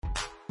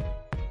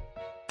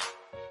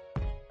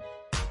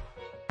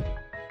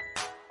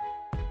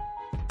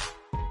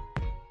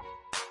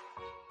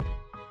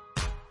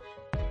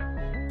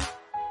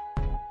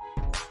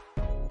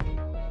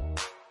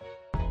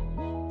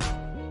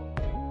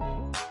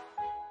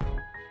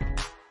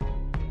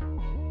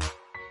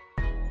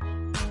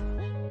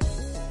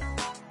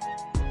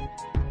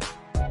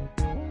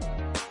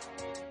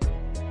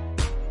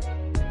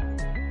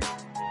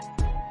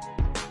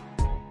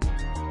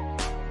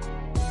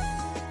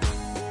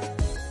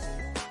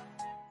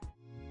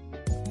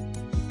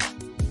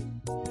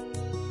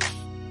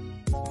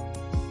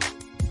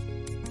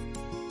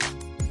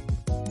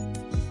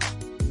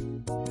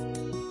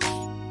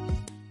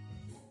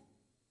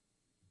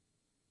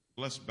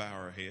Let's bow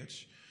our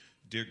heads.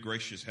 Dear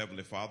gracious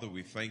Heavenly Father,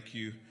 we thank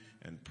you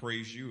and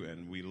praise you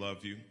and we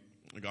love you.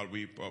 God,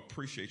 we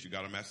appreciate you.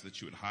 God, I'm asking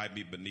that you would hide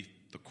me beneath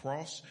the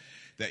cross,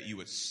 that you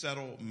would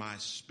settle my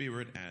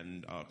spirit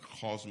and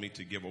cause me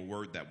to give a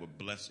word that would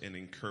bless and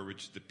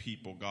encourage the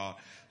people. God,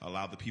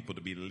 allow the people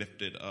to be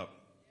lifted up.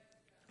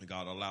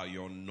 God, allow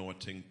your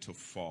anointing to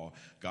fall.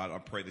 God, I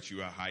pray that you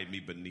would hide me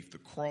beneath the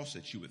cross,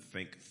 that you would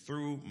think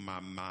through my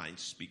mind,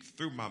 speak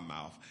through my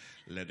mouth.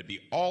 Let it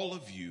be all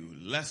of you,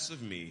 less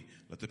of me.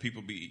 Let the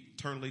people be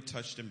eternally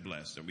touched and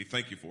blessed. And we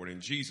thank you for it in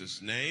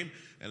Jesus' name.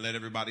 And let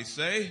everybody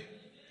say,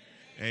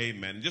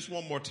 amen. Just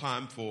one more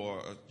time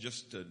for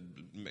just to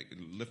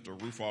lift a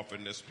roof off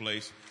in this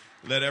place.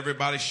 Let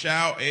everybody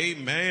shout,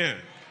 amen.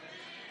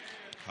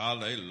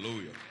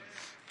 Hallelujah.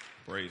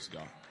 Praise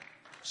God.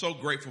 So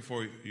grateful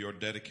for your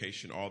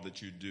dedication, all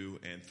that you do,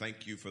 and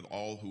thank you for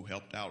all who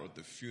helped out at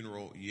the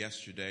funeral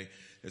yesterday.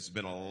 It's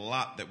been a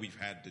lot that we've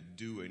had to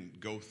do and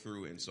go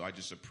through, and so I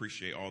just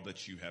appreciate all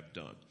that you have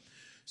done.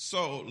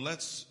 So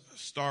let's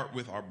start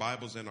with our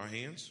Bibles in our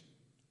hands.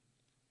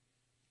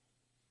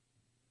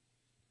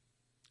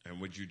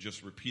 And would you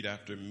just repeat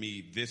after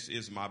me, this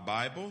is my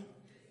Bible.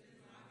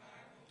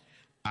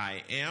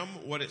 I am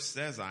what it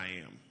says I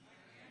am.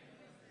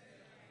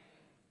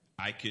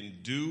 I can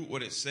do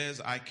what it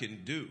says I can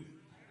do.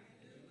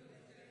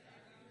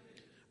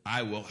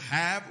 I will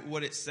have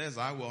what it says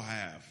I will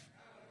have.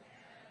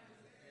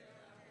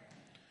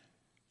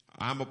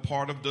 I'm a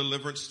part of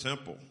Deliverance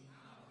Temple,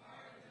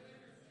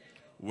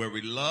 where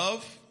we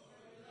love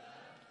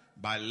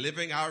by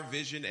living our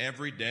vision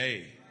every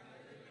day.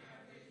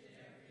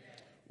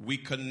 We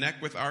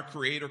connect with our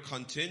Creator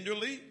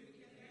continually.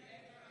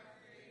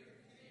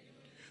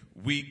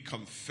 We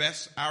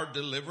confess our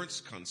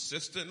deliverance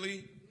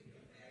consistently.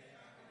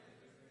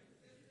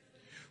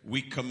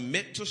 We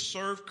commit to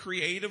serve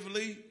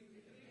creatively.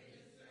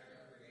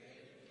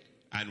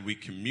 And we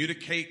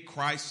communicate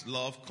Christ's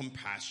love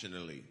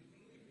compassionately.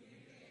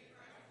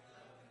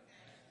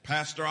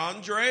 Pastor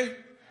Andre,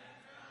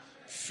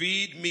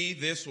 feed me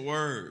this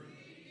word.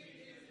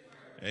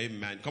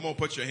 Amen. Come on,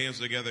 put your hands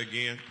together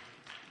again.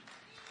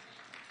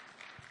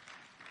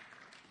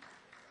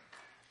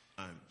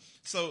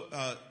 So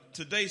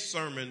today's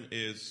sermon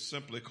is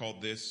simply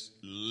called this,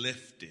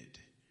 Lifted.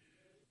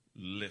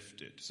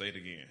 Lifted. Say it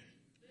again.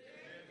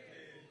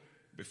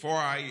 Before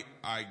I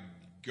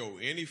go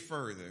any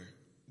further,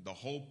 the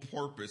whole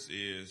purpose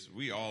is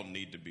we all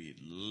need to be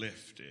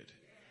lifted.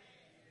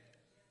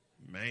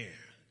 Man,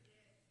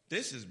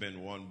 this has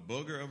been one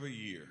booger of a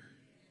year.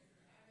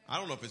 I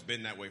don't know if it's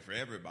been that way for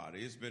everybody.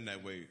 It's been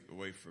that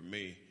way for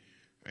me.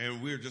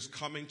 And we're just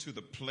coming to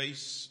the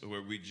place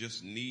where we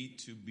just need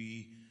to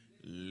be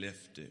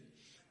lifted.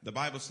 The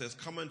Bible says,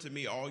 come unto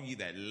me, all ye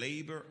that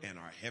labor and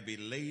are heavy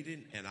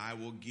laden, and I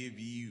will give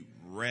you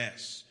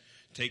rest.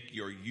 Take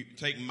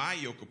my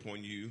yoke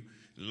upon you.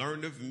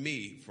 Learn of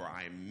me, for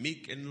I am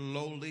meek and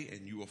lowly,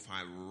 and you will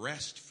find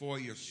rest for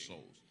your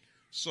souls.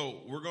 So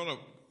we're going to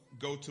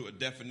go to a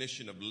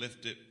definition of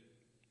lifted.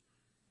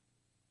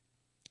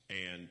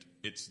 And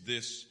it's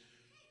this: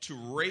 to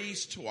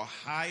raise to a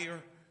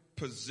higher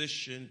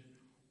position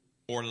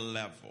or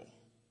level.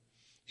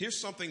 Here's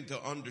something to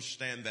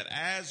understand, that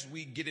as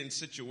we get in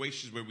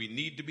situations where we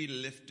need to be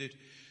lifted,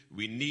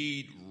 we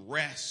need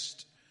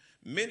rest.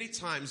 Many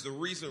times the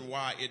reason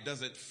why it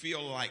doesn't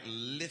feel like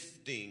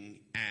lifting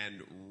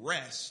and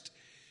rest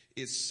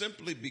is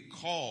simply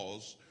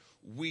because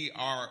we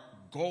are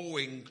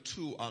going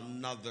to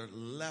another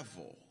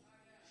level.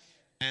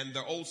 And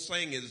the old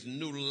saying is,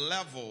 new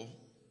level,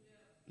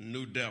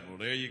 new devil.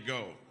 There you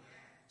go.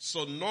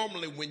 So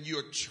normally when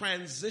you're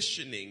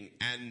transitioning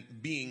and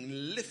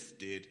being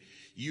lifted,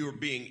 you're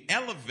being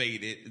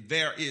elevated,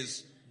 there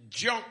is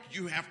junk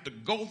you have to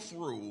go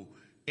through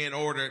in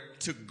order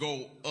to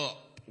go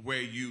up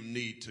where you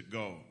need to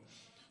go.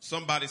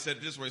 Somebody said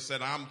it this way,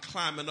 said, I'm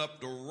climbing up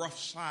the rough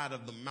side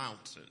of the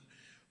mountain.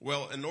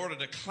 Well, in order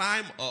to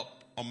climb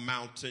up a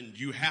mountain,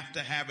 you have to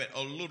have it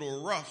a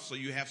little rough so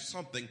you have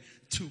something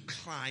to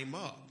climb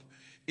up.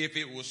 If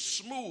it was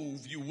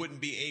smooth, you wouldn't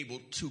be able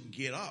to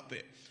get up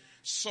it.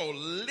 So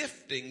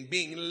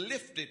being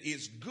lifted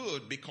is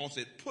good because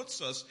it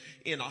puts us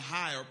in a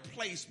higher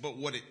place. But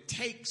what it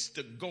takes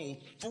to go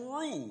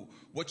through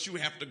what you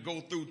have to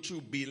go through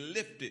to be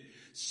lifted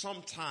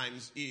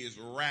sometimes is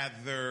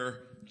rather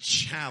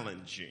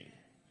challenging.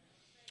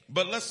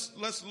 But let's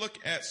look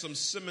at some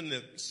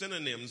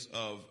synonyms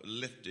of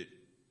lifted.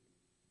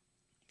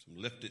 Some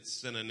lifted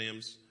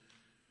synonyms.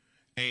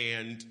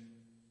 And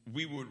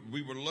we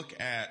would look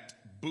at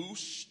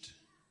boost,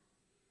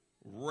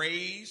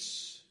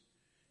 raise,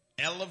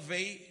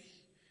 elevate,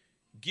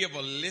 give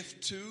a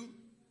lift to,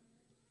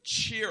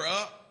 cheer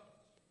up,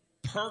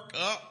 perk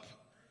up,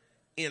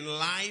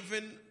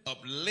 enliven,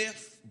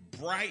 uplift,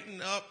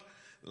 brighten up,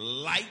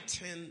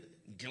 lighten,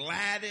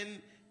 gladden,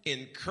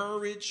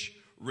 encourage,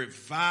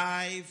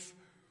 revive,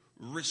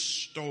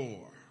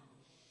 restore.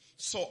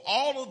 So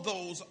all of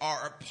those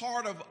are a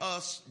part of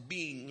us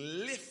being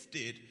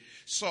lifted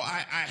So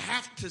I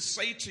have to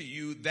say to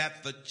you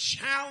that the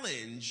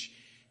challenge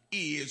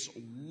is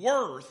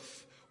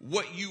worth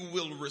what you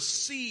will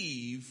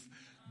receive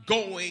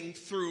going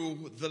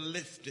through the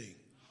lifting.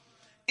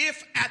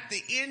 If at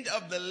the end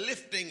of the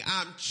lifting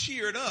I'm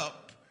cheered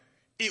up,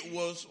 it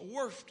was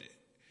worth it.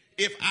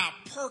 If I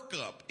perk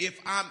up, if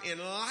I'm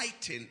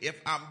enlightened, if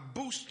I'm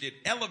boosted,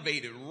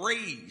 elevated,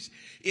 raised,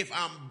 if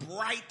I'm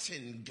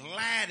brightened,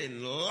 glad,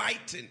 and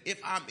lightened, if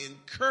I'm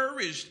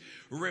encouraged,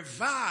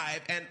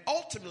 revived, and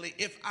ultimately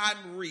if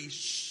I'm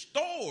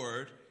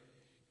restored,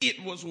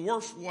 it was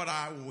worth what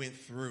I went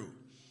through.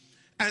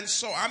 And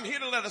so I'm here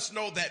to let us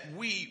know that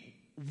we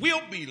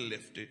will be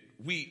lifted.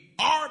 We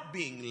are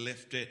being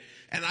lifted.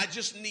 And I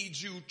just need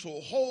you to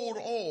hold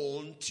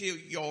on till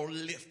your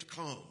lift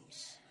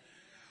comes.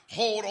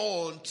 Hold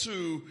on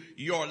to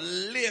your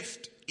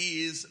lift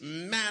is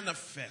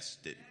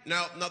manifested.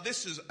 Now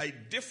this is a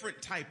different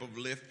type of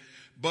lift,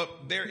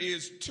 but there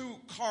is two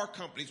car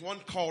companies, one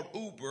called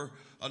Uber,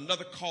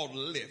 another called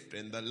Lyft,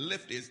 and the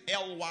Lyft is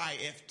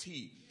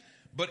L-Y-F-T.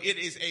 But it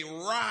is a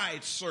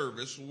ride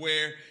service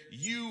where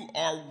you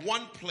are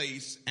one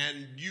place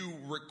and you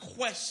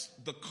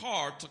request the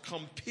car to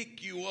come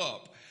pick you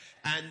up,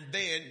 and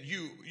then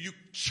you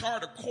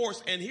chart a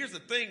course. And here's the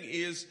thing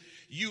is,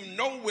 you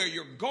know where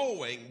you're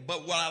going,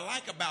 but what I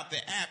like about the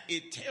app,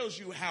 it tells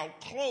you how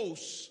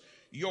close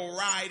your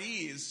ride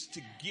is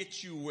to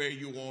get you where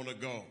you want to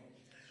go.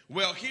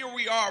 Well, here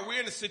we are.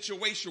 We're in a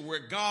situation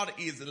where God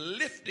is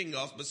lifting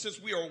us, but since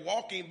we are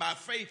walking by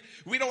faith,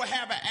 we don't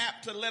have an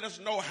app to let us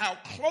know how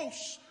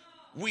close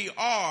we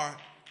are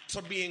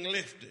to being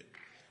lifted.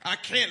 I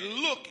can't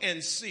look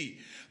and see.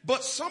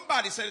 But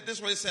somebody said it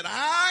this way. They said,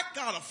 I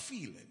got a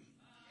feeling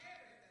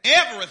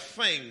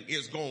everything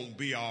is going to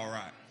be all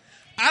right.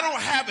 I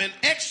don't have an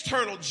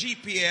external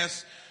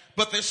GPS,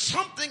 but there's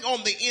something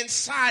on the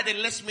inside that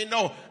lets me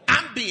know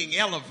I'm being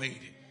elevated.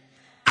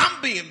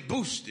 I'm being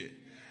boosted.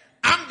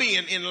 I'm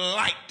being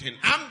enlightened.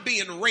 I'm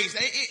being raised.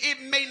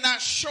 It may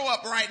not show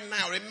up right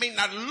now. It may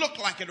not look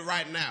like it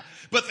right now,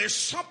 but there's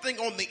something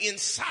on the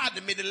inside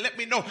of me that let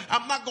me know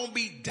I'm not going to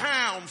be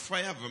down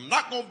forever. I'm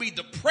not going to be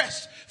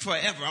depressed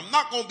forever. I'm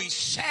not going to be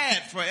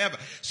sad forever.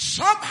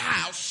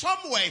 Somehow,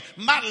 some way,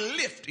 my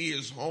lift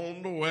is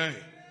on the way.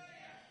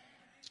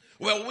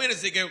 Well, when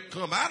is it going to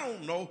come? I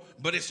don't know,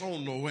 but it's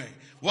on the way.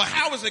 Well,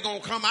 how is it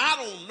going to come? I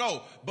don't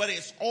know, but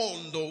it's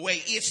on the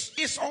way.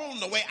 It's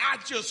on the way. I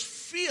just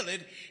feel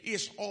it.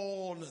 It's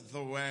on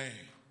the way.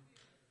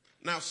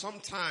 Now,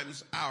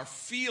 sometimes our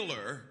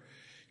feeler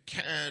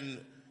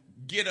can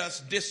get us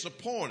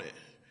disappointed,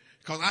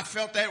 because I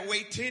felt that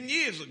way 10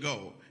 years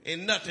ago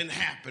and nothing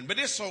happened. But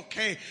it's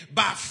okay.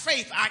 By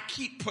faith, I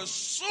keep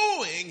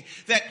pursuing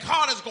that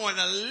God is going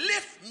to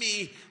lift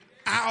me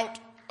out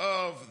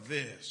of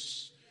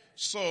this.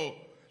 So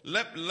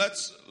let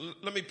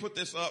me put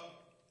this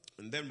up,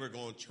 and then we're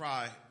going to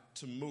try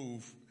to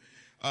move.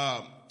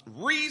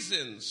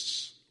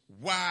 Reasons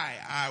why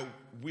I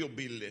will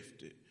be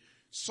lifted.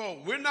 So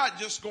we're not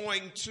just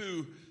going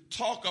to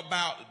talk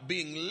about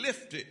being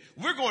lifted.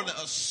 We're going to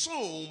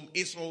assume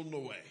it's on the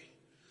way.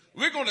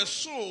 We're going to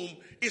assume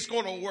it's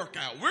going to work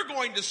out. We're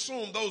going to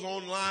assume those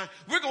online.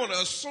 We're going to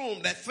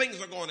assume that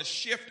things are going to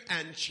shift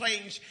and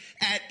change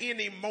at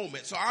any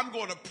moment. So I'm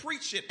going to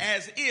preach it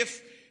as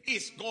if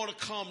it's going to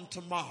come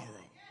tomorrow.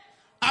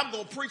 I'm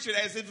going to preach it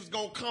as if it's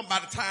going to come by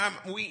the time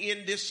we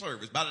end this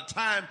service. By the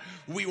time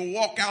we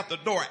walk out the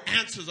door,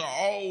 answers are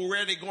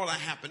already going to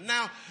happen.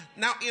 Now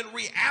in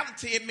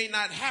reality, it may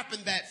not happen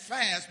that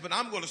fast, but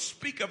I'm going to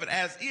speak of it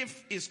as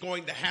if it's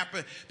going to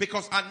happen,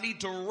 because I need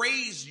to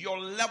raise your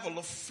level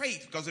of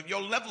faith. Because if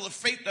your level of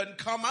faith doesn't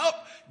come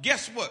up,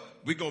 guess what?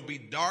 We're going to be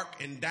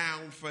dark and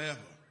down forever.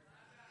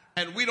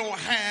 And we don't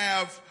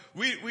have,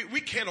 we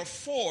can't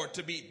afford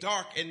to be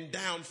dark and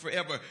down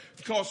forever,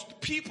 because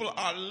people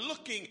are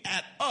looking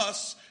at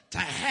us to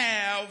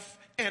have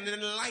an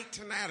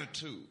enlightened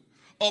attitude,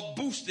 a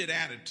boosted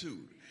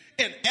attitude,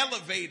 an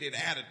elevated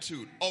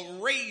attitude, a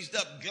raised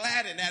up,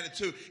 gladdened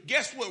attitude.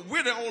 Guess what?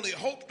 We're the only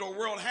hope the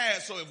world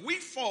has. So if we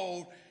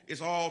fold,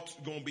 it's all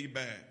going to be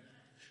bad.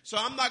 So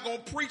I'm not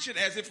going to preach it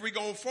as if we're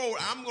going forward.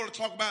 I'm going to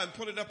talk about it and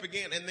put it up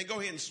again, and then go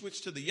ahead and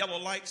switch to the yellow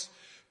lights.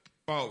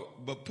 Oh,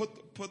 but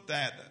put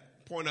that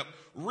point up.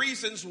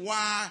 Reasons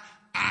why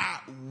I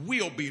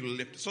will be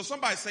lifted. So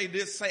somebody say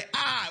this, say,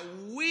 I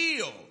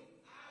will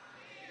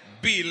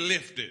be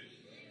lifted.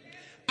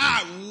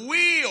 I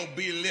will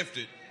be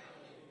lifted.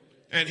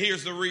 And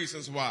here's the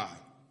reasons why.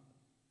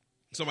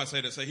 Somebody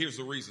say that, say, here's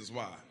the reasons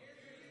why.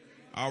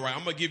 All right,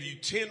 I'm going to give you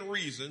 10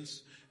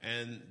 reasons,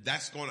 and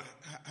that's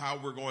how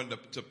we're going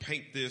to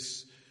paint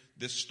this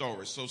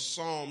story. So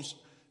Psalms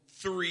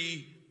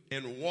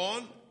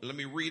 3:1. Let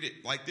me read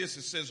it like this.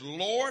 It says,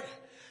 Lord,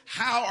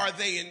 how are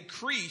they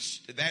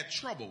increased that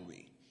trouble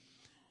me?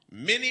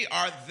 Many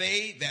are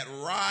they that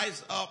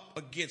rise up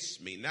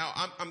against me. Now,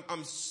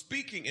 I'm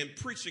speaking and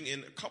preaching in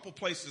a couple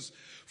places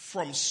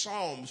from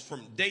Psalms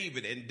from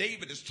David, and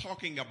David is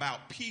talking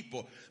about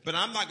people, but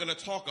I'm not going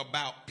to talk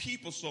about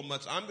people so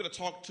much. I'm going to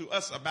talk to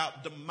us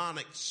about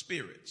demonic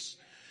spirits.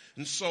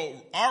 And so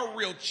our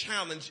real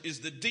challenge is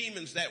the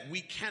demons that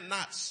we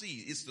cannot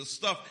see. It's the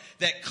stuff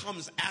that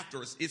comes after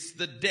us. It's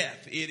the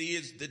death. It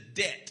is the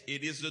debt.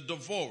 It is the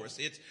divorce.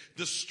 It's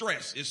the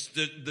stress. It's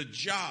the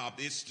job.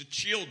 It's the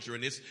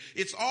children.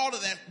 It's all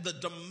of that, the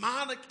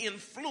demonic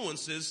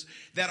influences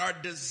that are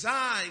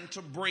designed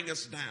to bring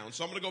us down.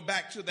 So I'm going to go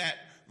back to that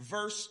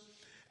verse.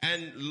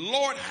 And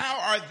Lord,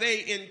 how are they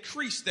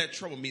increased that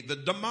trouble me? The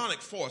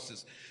demonic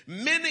forces.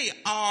 Many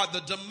are the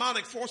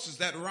demonic forces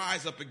that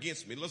rise up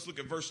against me. Let's look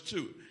at verse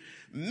 2.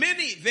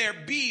 Many there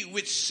be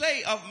which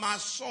say of my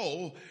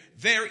soul,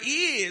 there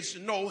is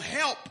no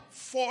help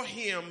for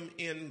him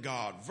in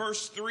God.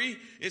 Verse 3,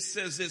 it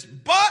says this,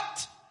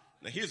 but,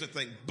 now here's the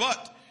thing,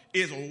 but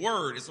is a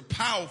word. It's a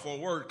powerful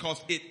word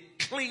because it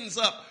cleans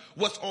up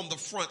what's on the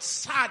front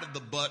side of the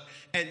butt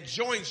and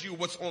joins you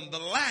what's on the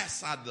last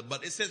side of the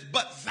butt. It says,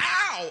 but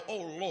thou, O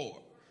Lord,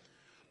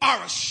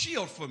 are a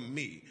shield for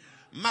me,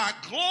 my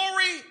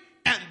glory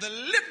and the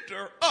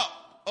lifter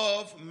up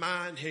of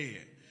mine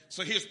head.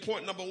 So here's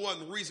point number one,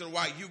 the reason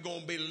why you're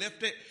going to be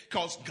lifted,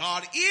 because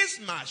God is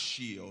my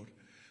shield,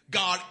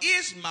 God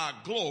is my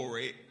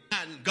glory,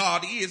 and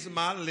God is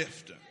my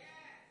lifter.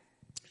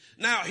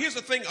 Now, here's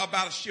the thing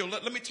about a shield.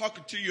 Let me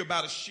talk to you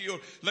about a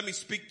shield. Let me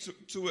speak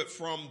to it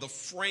from the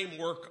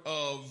framework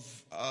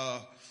of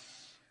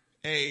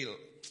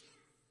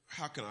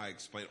how can I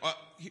explain?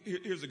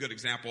 Here's a good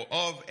example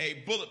of a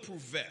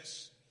bulletproof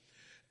vest.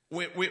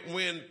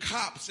 When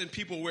cops and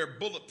people wear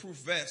bulletproof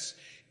vests,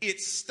 it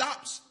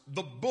stops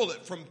the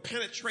bullet from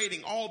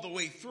penetrating all the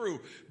way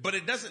through, but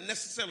it doesn't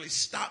necessarily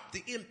stop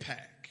the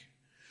impact.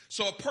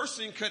 So a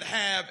person could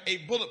have a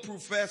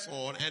bulletproof vest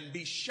on and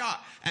be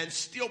shot and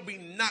still be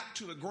knocked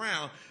to the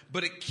ground,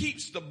 but it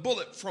keeps the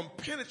bullet from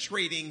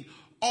penetrating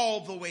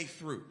all the way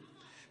through.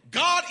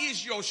 God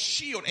is your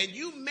shield, and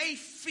you may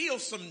feel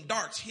some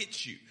darts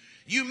hit you.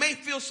 You may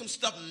feel some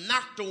stuff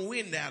knock the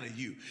wind out of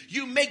you.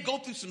 You may go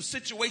through some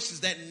situations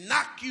that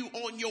knock you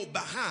on your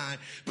behind,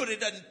 but it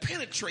doesn't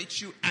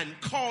penetrate you and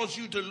cause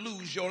you to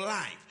lose your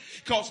life.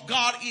 Because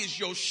God is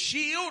your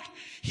shield,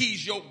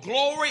 he's your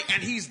glory,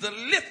 and he's the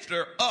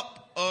lifter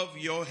up of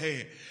your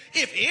head.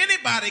 If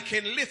anybody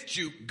can lift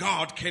you,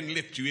 God can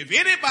lift you. If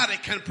anybody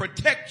can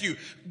protect you,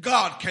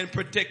 God can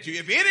protect you.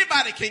 If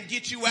anybody can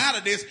get you out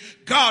of this,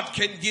 God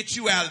can get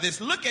you out of this.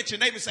 Look at your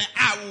neighbor and say,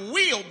 I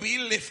will be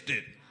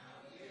lifted.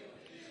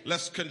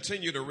 Let's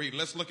continue to read.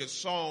 Let's look at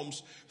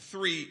Psalms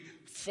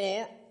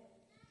 3:4.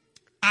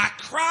 I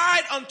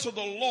cried unto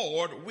the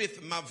Lord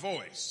with my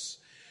voice,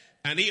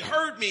 and he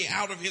heard me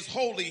out of his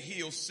holy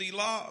hill,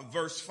 Selah.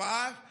 Verse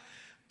 5.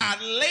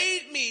 I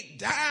laid me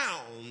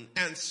down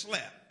and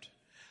slept.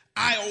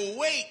 I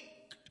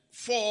awaked,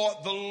 for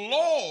the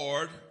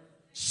Lord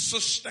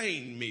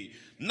sustained me.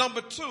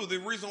 Number 2, the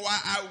reason why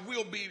I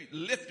will be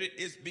lifted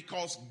is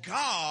because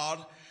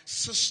God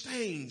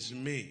sustains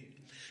me.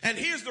 And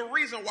here's the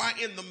reason why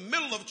in the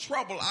middle of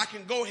trouble, I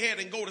can go ahead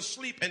and go to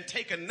sleep and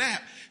take a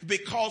nap,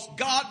 because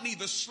God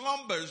neither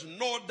slumbers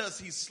nor does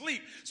he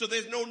sleep. So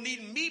there's no need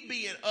in me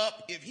being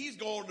up if he's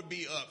going to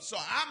be up. So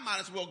I might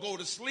as well go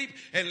to sleep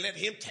and let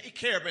him take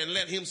care of it and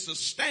let him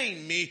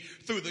sustain me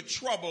through the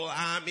trouble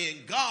I'm in.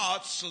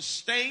 God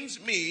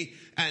sustains me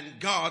and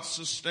God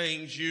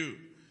sustains you.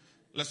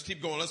 Let's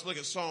keep going. Let's look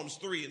at Psalms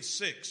 3 and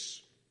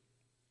 6.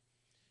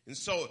 And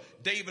so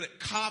David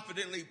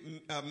confidently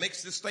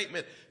makes this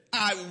statement,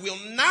 I will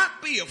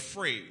not be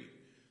afraid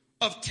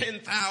of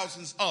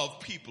 10,000s of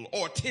people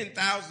or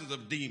 10,000s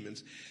of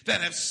demons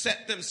that have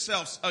set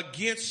themselves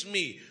against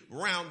me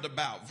round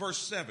about. Verse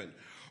 7,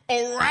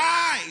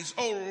 arise,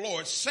 O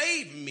Lord,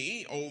 save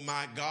me, O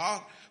my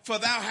God, for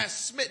thou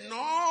hast smitten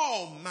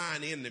all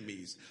mine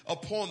enemies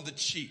upon the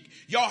cheek.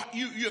 You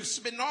have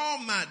smitten all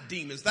my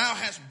demons. Thou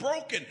hast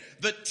broken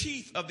the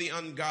teeth of the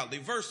ungodly.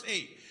 Verse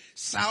 8,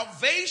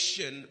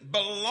 salvation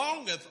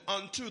belongeth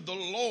unto the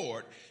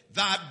Lord.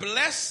 Thy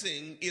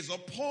blessing is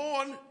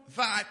upon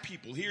thy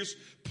people. Here's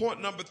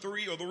point number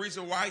 3, or the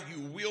reason why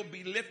you will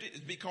be lifted, is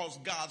because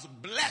God's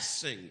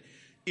blessing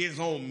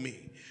is on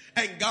me.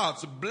 And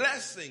God's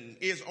blessing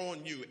is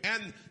on you.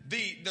 And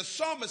the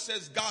psalmist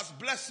says God's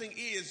blessing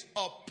is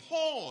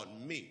upon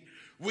me,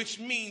 which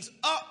means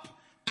up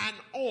and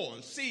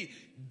on. See,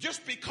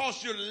 just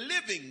because you're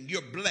living,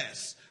 you're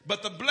blessed.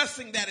 But the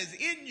blessing that is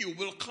in you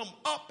will come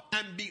up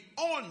and be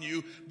on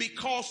you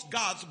because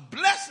God's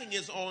blessing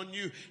is on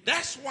you.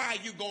 That's why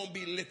you're going to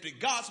be lifted.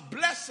 God's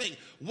blessing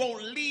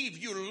won't leave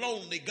you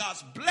lonely.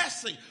 God's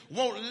blessing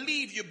won't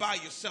leave you by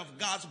yourself.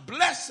 God's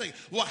blessing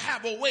will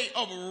have a way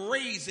of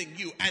raising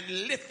you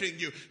and lifting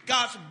you.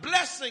 God's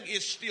blessing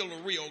is still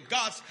real.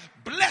 God's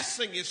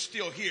blessing is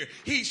still here.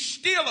 He's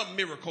still a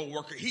miracle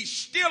worker. He's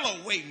still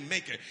a way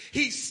maker.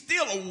 He's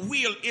still a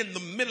wheel in the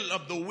middle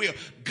of the wheel.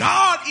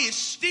 God is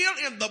still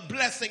in the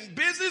blessing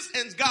business,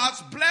 and God's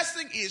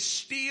blessing is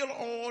still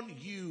on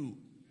you.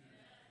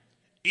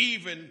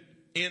 Even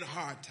in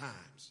hard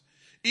times,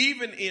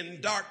 even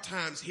in dark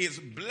times, his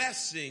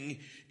blessing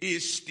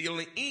is still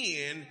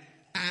in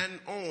and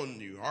on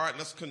you. All right,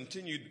 let's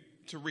continue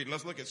to read.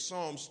 Let's look at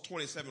Psalms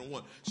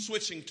 27:1,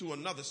 switching to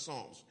another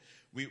Psalms.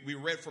 We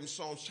read from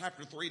Psalms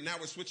chapter 3. Now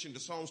we're switching to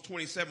Psalms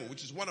 27,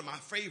 which is one of my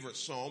favorite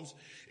Psalms.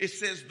 It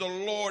says, the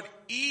Lord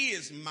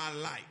is my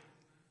light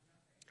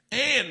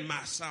and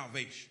my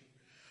salvation.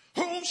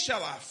 Whom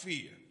shall I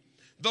fear?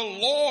 The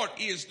Lord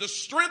is the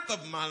strength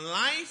of my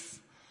life.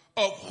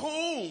 Of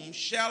whom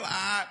shall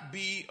I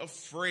be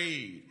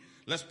afraid?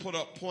 Let's put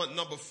up point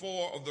number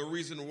 4 of the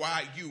reason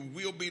why you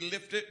will be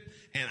lifted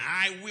and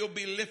I will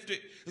be lifted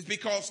is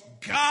because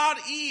God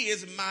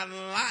is my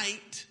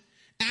light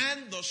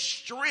and the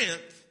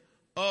strength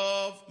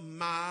of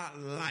my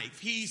life.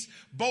 He's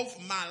both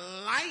my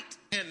light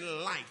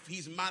and life.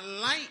 He's my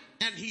light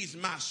and he's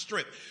my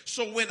strength.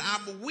 So when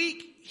I'm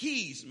weak,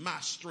 he's my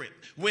strength.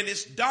 When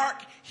it's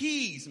dark,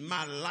 he's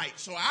my light.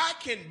 So I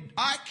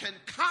can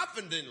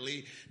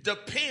confidently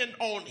depend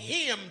on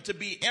him to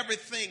be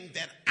everything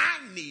that I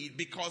need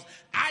because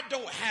I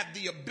don't have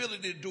the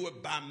ability to do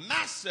it by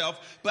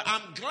myself, but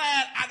I'm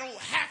glad I don't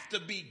have to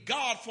be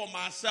God for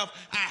myself.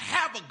 I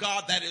have a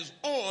God that is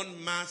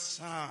on my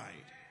side.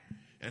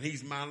 And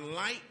he's my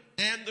light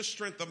and the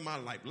strength of my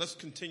life. Let's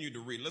continue to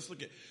read. Let's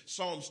look at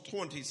Psalms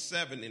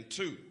 27 and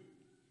 2.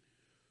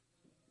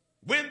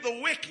 When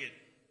the wicked,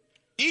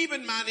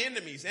 even mine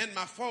enemies and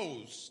my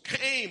foes,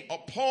 came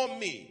upon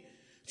me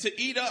to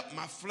eat up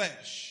my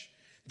flesh,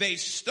 they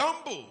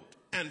stumbled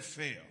and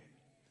fell.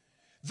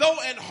 Though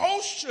an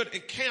host should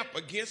encamp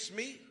against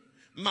me,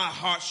 my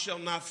heart shall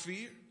not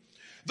fear.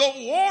 Though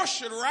war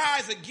should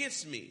rise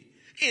against me,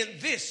 in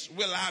this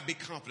will I be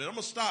confident. I'm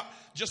going to stop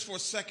just for a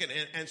second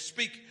and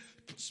speak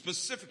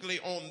specifically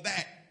on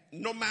that.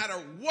 No matter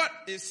what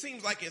it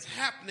seems like is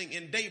happening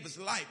in David's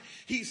life,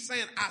 he's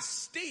saying, I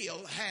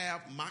still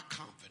have my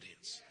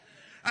confidence.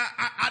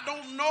 I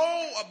don't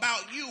know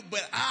about you,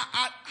 but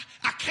I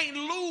can't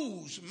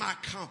lose my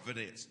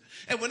confidence.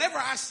 And whenever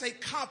I say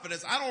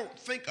confidence, I don't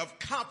think of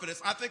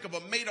confidence. I think of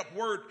a made up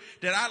word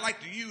that I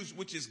like to use,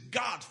 which is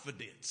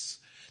Godfidence.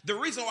 The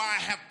reason why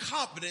I have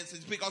confidence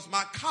is because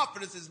my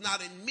confidence is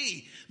not in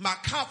me. My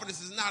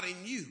confidence is not in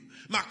you.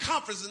 My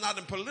confidence is not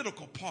in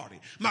political party.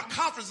 My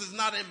confidence is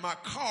not in my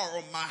car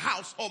or my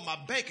house or my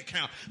bank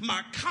account.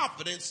 My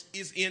confidence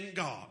is in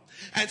God.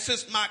 And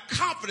since my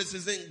confidence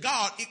is in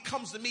God, it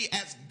comes to me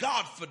as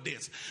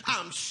Godfidence.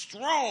 I'm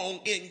strong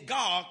in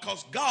God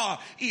because God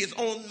is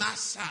on my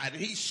side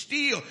and he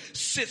still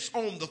sits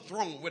on the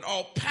throne with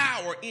all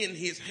power in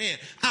his hand.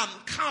 I'm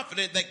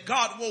confident that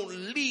God won't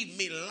leave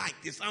me like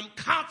this. I'm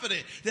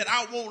confident that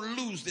I won't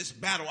lose this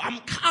battle. I'm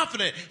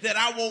confident that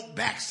I won't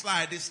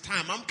backslide this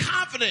time. I'm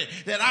confident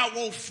that I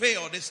won't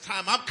fail this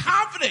time. I'm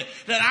confident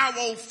that I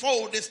won't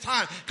fold this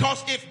time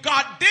because if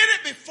God did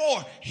it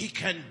before, he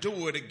can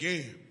do it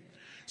again.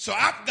 So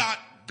I've got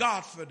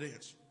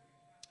Godfidence.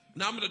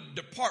 Now I'm going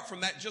to depart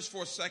from that just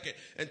for a second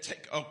and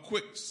take a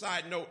quick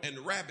side note and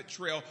rabbit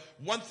trail.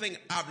 One thing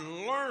I've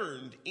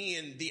learned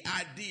in the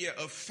idea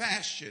of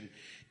fashion,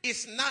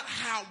 it's not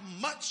how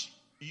much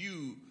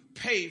you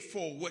pay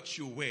for what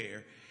you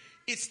wear.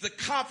 It's the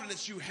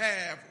confidence you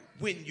have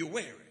when you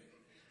wear it.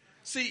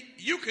 See,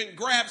 you can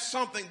grab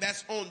something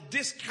that's on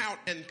discount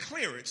and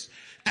clearance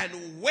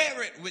and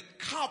wear it with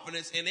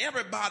confidence and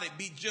everybody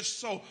be just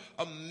so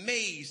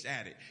amazed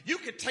at it. You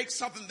could take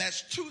something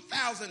that's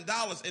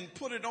 $2,000 and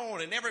put it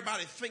on and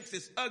everybody thinks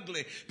it's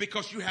ugly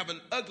because you have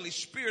an ugly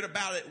spirit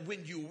about it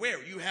when you wear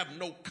it. You have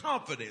no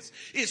confidence.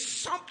 It's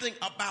something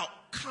about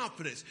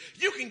confidence.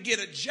 You can get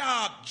a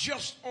job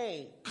just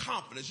on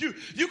confidence.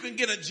 You can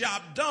get a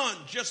job done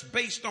just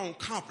based on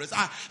confidence.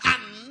 I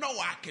know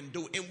I can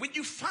do it. And when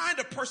you find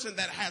a person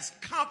that has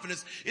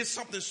confidence, it's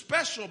something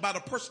special about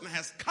a person that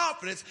has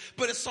confidence,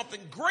 but it's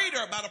something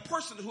greater about a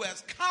person who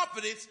has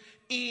confidence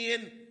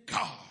in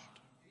God.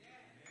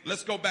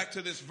 Let's go back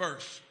to this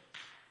verse.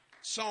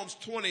 Psalms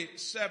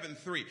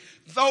 27:3.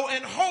 Though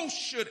an host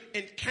should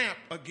encamp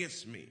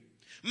against me,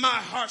 my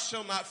heart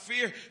shall not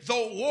fear.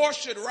 Though war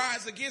should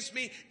rise against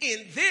me,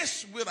 in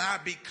this will I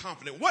be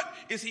confident. What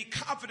is he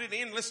confident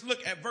in? Let's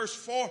look at verse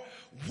 4.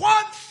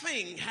 One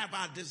thing have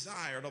I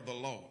desired of the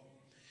Lord,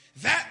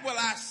 that will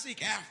I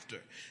seek after,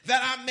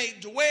 that I may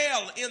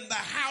dwell in the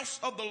house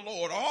of the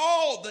Lord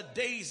all the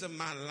days of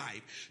my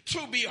life,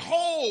 to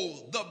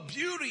behold the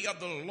beauty of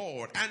the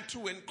Lord and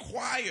to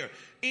inquire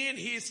in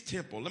his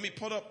temple. Let me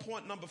put up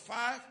point number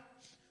 5.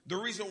 The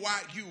reason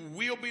why you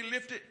will be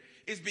lifted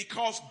is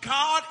because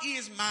God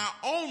is my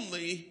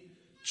only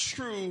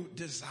true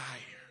desire.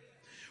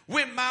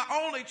 When my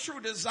only true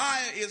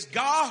desire is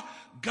God,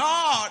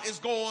 God is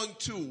going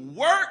to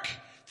work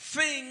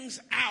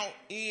things out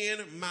in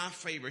my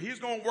favor. He's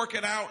going to work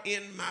it out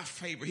in my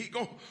favor. He's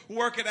going to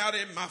work it out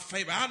in my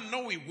favor. I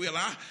know he will.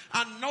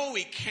 I know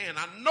he can.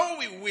 I know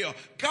he will.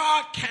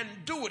 God can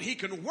do it. He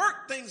can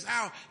work things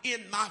out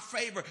in my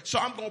favor. So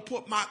I'm going to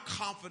put my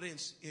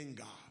confidence in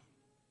God.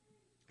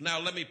 Now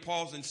let me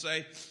pause and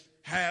say,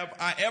 have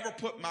I ever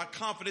put my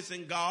confidence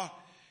in God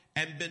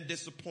and been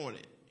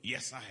disappointed?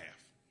 Yes, I have.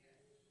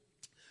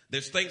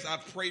 There's things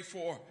I've prayed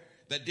for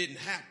that didn't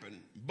happen.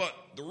 But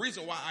the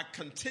reason why I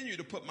continue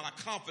to put my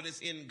confidence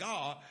in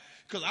God,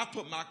 because I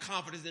put my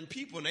confidence in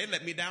people and they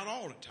let me down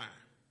all the time.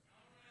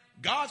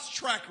 God's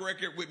track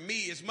record with me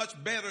is much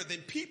better than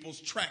people's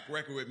track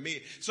record with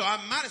me. So I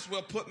might as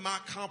well put my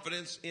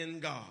confidence in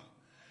God.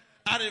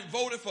 I done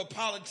voted for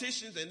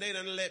politicians and they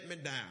done let me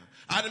down.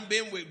 I done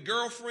been with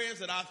girlfriends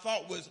that I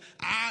thought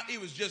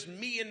it was just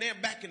me and them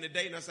back in the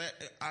day. And I said,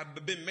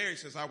 I've been married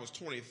since I was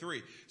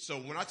 23. So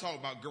when I talk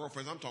about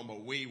girlfriends, I'm talking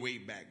about way, way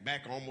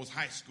back almost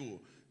high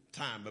school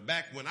time. But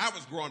back when I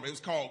was growing up, it was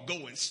called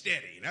going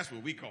steady. That's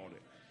what we called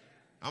it.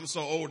 I'm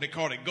so old they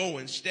called it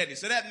going steady.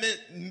 So that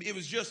meant it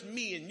was just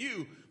me and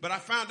you, but I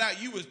found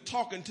out you was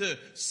talking to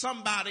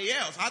somebody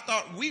else. I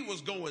thought we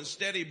was going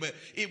steady, but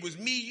it was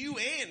me, you,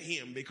 and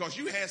him because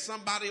you had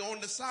somebody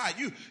on the side.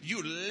 You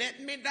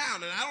let me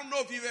down. And I don't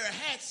know if you've ever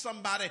had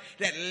somebody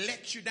that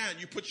let you down.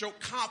 You put your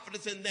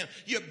confidence in them.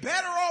 You're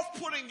better off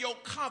putting your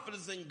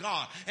confidence in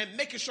God and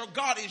making sure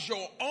God is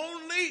your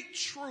only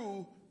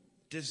true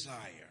desire.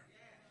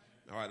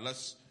 All right,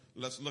 let's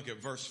look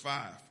at verse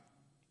 5.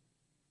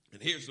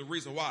 And here's the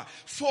reason why.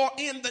 For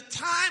in the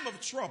time of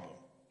trouble,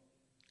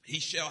 he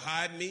shall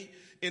hide me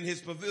in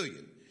his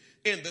pavilion.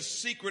 In the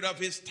secret of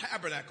his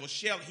tabernacle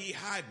shall he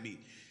hide me.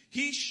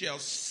 He shall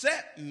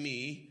set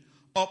me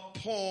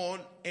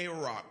upon a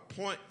rock.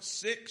 Point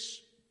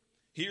 6.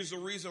 Here's the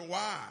reason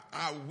why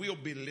I will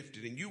be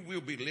lifted and you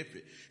will be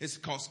lifted. It's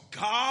because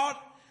God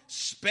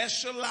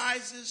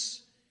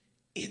specializes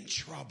in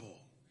trouble.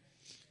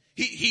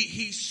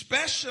 He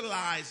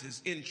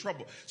specializes in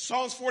trouble.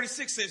 Psalms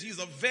 46 says he's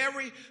a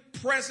very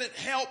present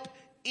help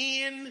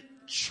in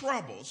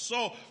trouble.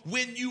 So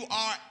when you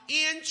are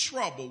in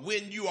trouble,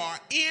 when you are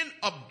in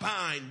a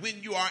bind,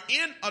 when you are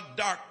in a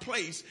dark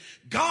place,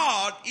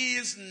 God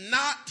is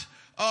not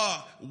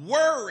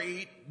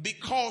worried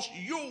because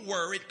you're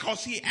worried,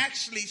 because he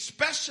actually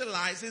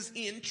specializes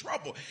in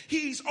trouble.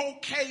 He's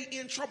okay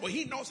in trouble.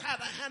 He knows how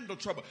to handle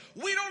trouble.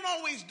 We don't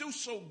always do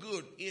so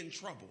good in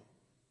trouble,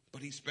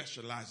 but he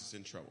specializes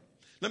in trouble.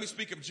 Let me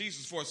speak of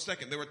Jesus for a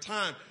second. There were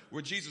times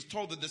where Jesus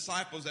told the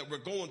disciples that we're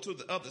going to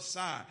the other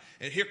side,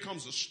 and here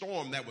comes a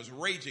storm that was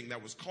raging,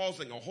 that was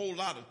causing a whole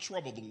lot of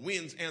trouble, the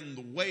winds and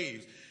the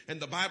waves. And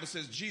the Bible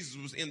says Jesus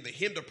was in the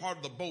hinder part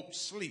of the boat,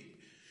 sleep.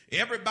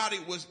 Everybody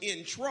was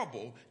in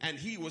trouble, and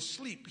he was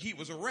asleep. He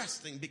was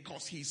resting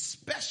because he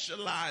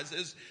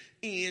specializes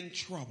in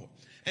trouble.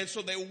 And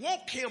so they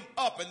woke him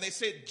up and they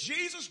said,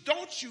 Jesus,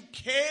 don't you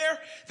care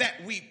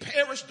that we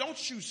perish?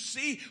 Don't you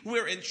see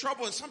we're in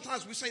trouble? And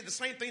sometimes we say the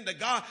same thing to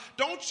God.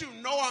 Don't you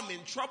know I'm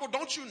in trouble?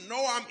 Don't you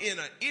know I'm in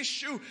an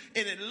issue?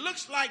 And it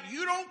looks like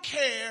you don't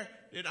care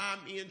that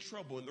I'm in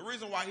trouble. And the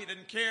reason why he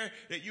didn't care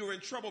that you were in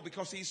trouble,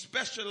 because he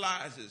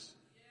specializes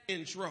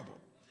in trouble.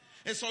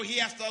 And so he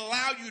has to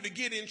allow you to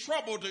get in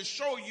trouble to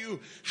show you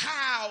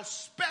how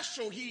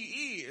special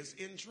he is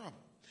in trouble.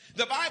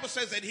 The Bible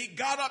says that he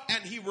got up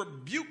and he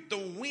rebuked the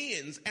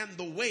winds and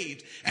the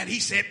waves, and he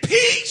said,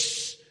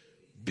 peace,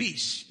 be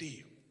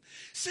still.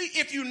 See,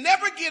 if you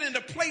never get in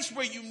a place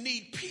where you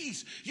need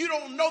peace, you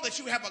don't know that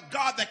you have a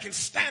God that can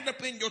stand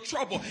up in your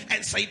trouble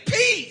and say,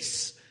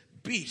 peace,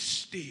 be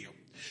still.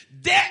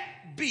 Debt,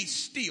 be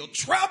still.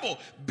 Trouble,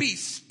 be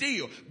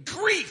still.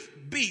 Grief,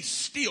 be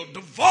still.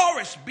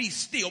 Divorce, be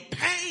still.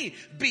 Pain,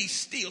 be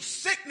still.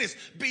 Sickness,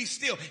 be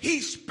still. He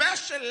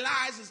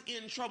specializes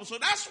in trouble. So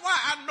that's why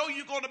I know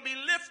you're going to be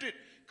lifted,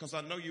 because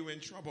I know you're in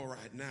trouble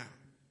right now.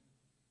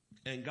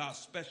 And God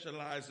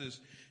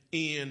specializes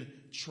in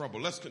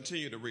trouble. Let's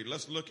continue to read.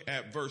 Let's look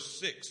at verse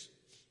 6.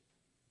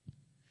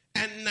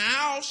 And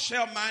now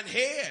shall mine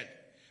head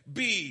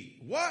be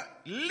what?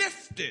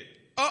 Lifted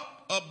up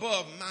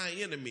above my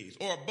enemies,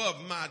 or above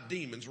my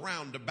demons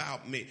round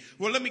about me.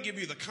 Well, let me give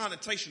you the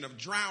connotation of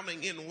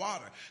drowning in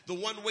water. The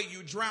one way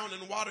you drown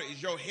in water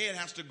is your head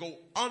has to go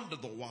under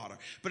the water.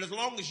 But as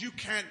long as you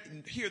can't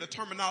hear the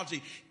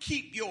terminology,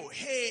 keep your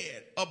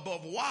head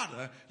above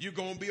water, you're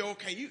going to be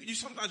okay. You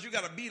sometimes you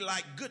got to be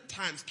like Good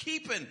Times,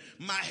 keeping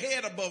my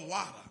head above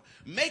water,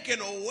 making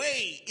a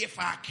way if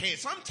I can.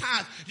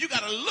 Sometimes you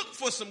got to look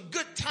for some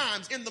good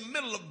times in the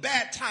middle of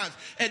bad times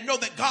and know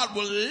that God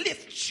will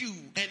lift you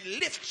and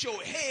lift your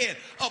head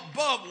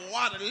above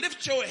water.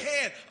 Lift your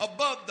head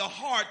above the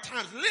hard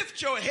times.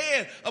 Lift your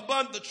head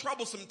above the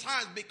troublesome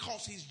times,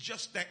 because he's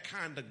just that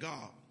kind of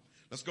God.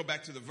 Let's go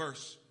back to the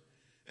verse.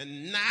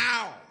 And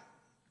now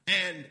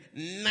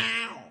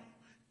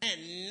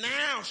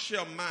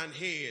shall mine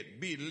head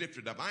be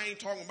lifted up. I ain't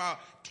talking about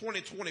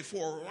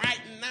 2024.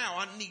 Right now,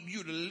 I need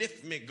you to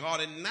lift me,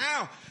 God. And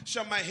now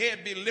shall my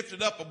head be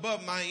lifted up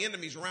above my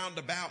enemies round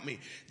about me.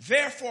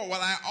 Therefore will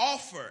I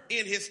offer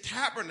in his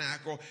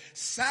tabernacle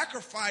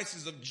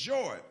sacrifices of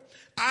joy.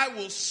 I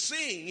will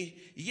sing,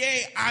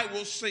 yea, I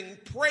will sing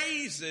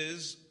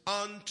praises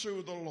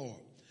unto the Lord.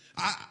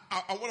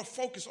 I want to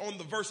focus on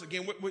the verse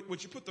again.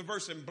 Would you put the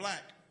verse in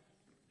black?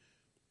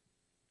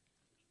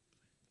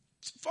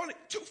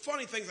 Two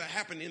funny things that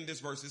happen in this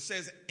verse. It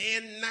says,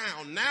 and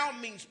now. Now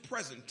means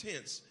present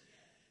tense.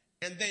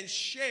 And then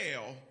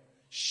shall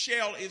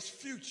is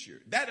future.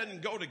 That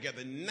doesn't go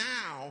together.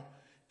 Now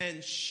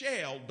and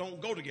shall don't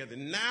go together.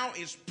 Now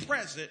is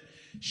present.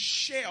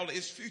 Shall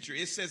is future.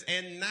 It says,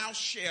 and now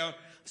shall.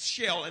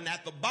 And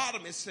at the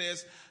bottom it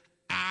says,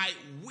 I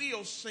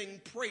will sing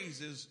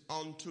praises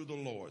unto the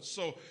Lord.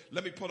 So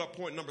let me put up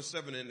point number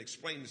 7 and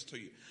explain this to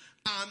you.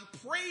 I'm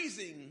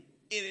praising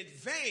in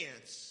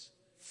advance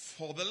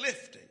for the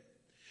lifting.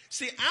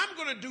 See, I'm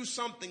going to do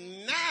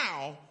something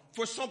now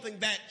for something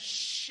that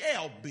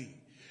shall be.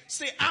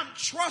 See, I'm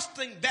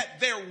trusting that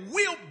there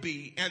will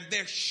be and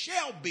there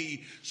shall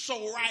be.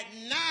 So right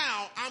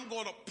now, I'm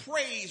going to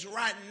praise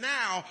right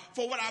now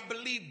for what I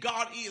believe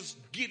God is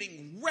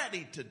getting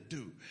ready to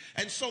do.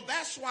 And so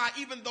that's why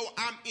even though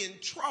I'm in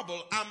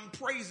trouble, I'm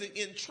praising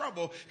in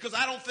trouble, because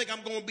I don't think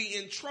I'm going to be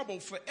in trouble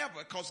forever,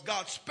 because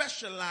God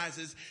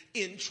specializes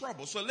in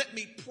trouble. So let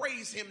me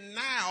praise him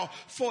now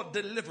for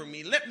delivering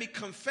me. Let me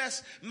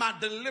confess my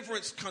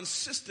deliverance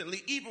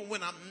consistently, even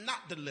when I'm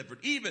not delivered,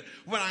 even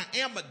when I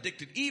am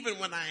addicted, even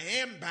when I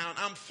am bound.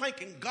 I'm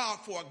thanking God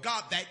for a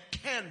God that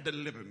can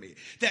deliver me,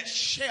 that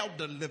shall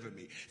deliver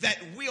me, that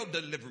will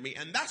deliver me.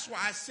 And that's why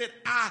I said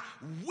I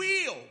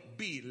will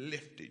be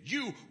lifted.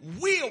 You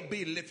will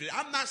be lifted.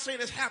 I'm not saying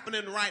it's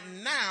happening right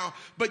now,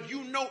 but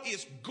you know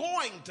it's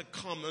going to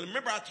come. And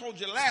remember, I told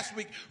you last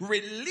week,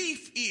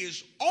 relief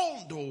is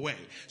on the way.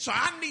 So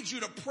I need you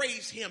to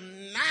praise him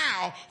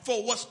now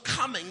for what's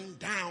coming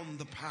down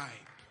the pipe.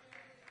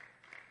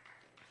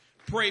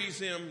 Praise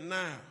him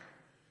now.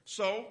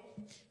 So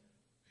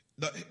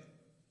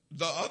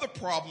the other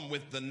problem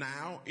with the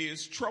now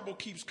is trouble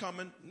keeps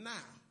coming now.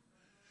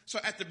 So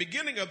at the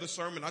beginning of the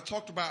sermon, I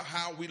talked about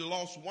how we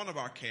lost one of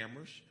our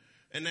cameras,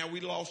 and now we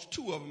lost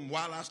 2 of them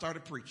while I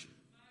started preaching.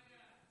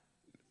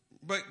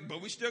 But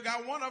we still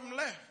got one of them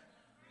left.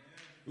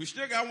 We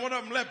still got one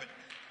of them left.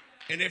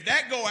 And if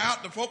that go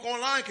out, the folk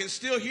online can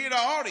still hear the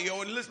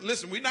audio. And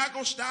listen, we're not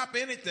going to stop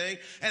anything.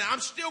 And I'm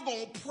still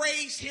going to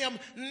praise him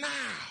now.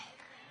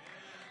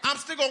 I'm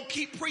still going to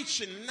keep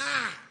preaching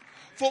now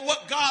for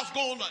what God's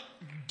going to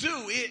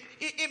do.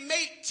 It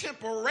may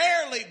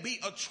temporarily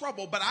be a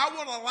trouble, but I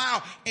want to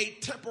allow a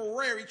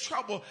temporary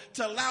trouble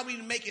to allow me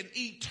to make an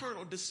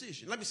eternal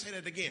decision. Let me say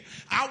that again.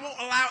 I won't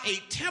allow a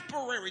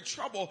temporary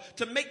trouble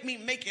to make me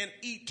make an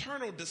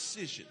eternal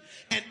decision.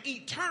 An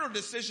eternal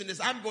decision is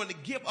I'm going to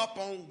give up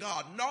on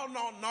God. No.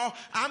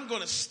 I'm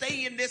going to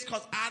stay in this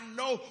because I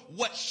know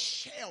what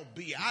shall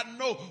be. I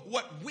know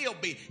what will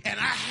be. And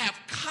I have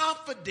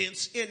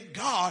confidence in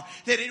God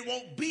that it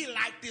won't be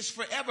like this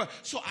forever.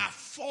 So I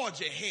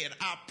forge ahead.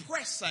 I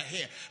press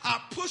ahead. I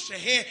push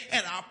ahead,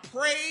 and I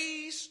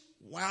praise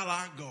while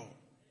I go.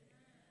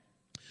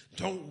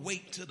 Don't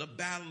wait till the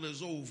battle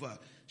is over.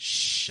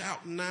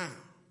 Shout now.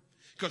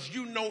 Because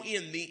you know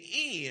in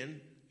the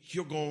end,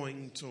 you're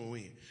going to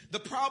win. The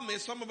problem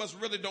is some of us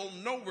really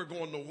don't know we're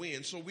going to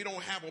win, so we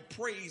don't have a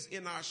praise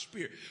in our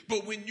spirit.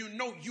 But when you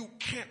know you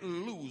can't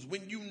lose,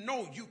 when you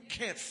know you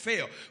can't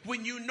fail,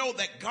 when you know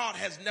that God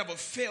has never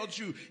failed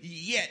you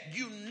yet,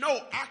 you know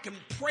I can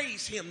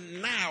praise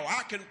him now.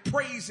 I can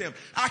praise him.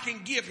 I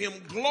can give him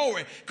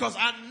glory because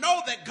I know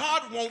that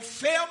God won't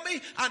fail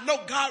me. I know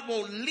God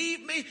won't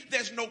leave me.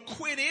 There's no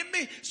quit in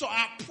me. So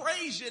I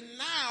praise you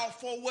now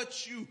for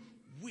what you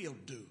will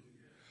do,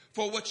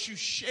 for what you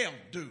shall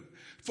do,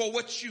 for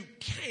what you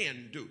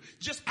can do.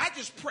 I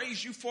just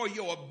praise you for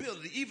your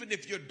ability. Even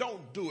if you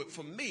don't do it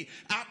for me,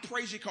 I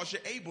praise you because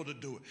you're able to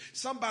do it.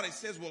 Somebody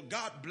says, well,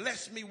 God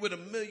blessed me with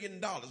 $1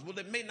 million. Well,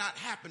 it may not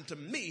happen to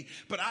me,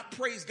 but I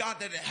praise God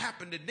that it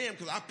happened to them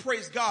because I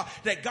praise God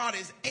that God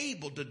is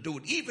able to do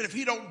it. Even if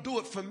he don't do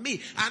it for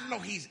me, I know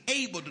he's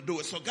able to do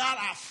it. So God,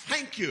 I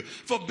thank you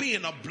for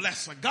being a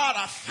blesser. God,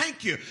 I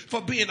thank you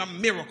for being a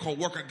miracle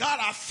worker. God,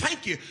 I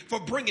thank you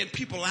for bringing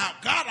people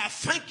out. God, I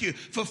thank you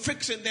for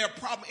fixing their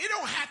problem. It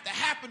don't have to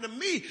happen to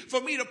me for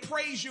me to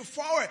praise you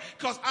for it,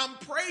 because I'm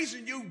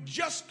praising you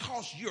just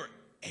because you're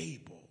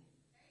able.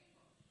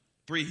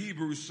 3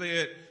 Hebrew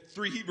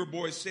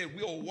boys said,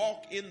 we'll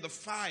walk in the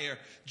fire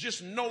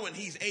just knowing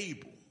he's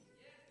able.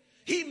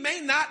 He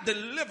may not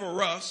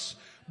deliver us,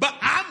 but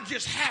I'm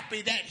just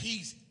happy that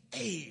he's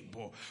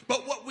able.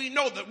 But what we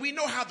know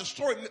how the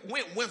story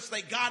went once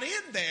they got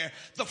in there.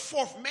 The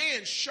 4th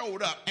man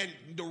showed up and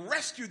to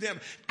rescue them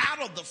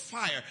out of the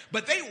fire.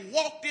 But they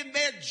walked in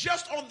there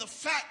just on the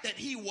fact that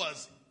he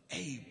was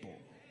able.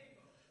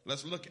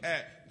 Let's look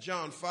at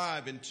John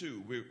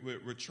 5:2.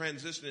 We're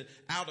transitioning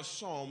out of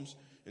Psalms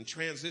and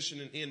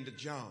transitioning into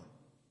John.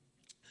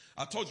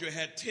 I told you I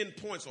had 10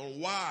 points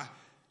on why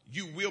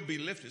you will be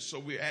lifted. So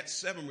we're at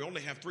 7. We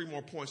only have 3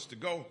 more points to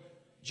go.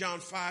 John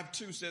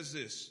 5:2 says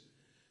this.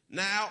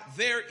 Now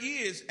there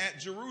is at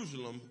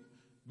Jerusalem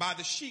by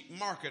the sheep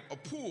market a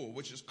pool,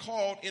 which is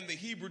called in the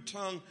Hebrew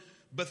tongue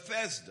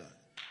Bethesda,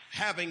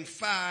 having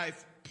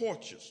 5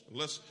 porches.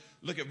 Let's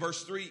look at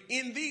verse 3.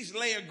 In these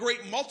lay a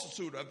great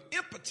multitude of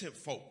impotent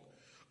folk,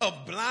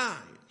 of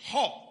blind,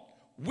 halt,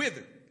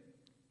 withered,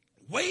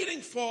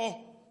 waiting for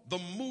the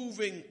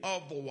moving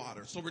of the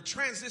water. So we're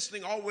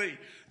transitioning all the way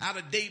out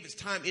of David's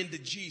time into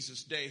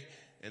Jesus' day.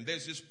 And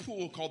there's this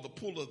pool called the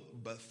Pool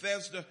of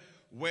Bethesda,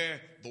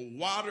 where the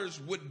waters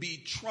would be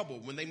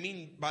troubled. When they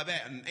mean by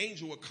that, an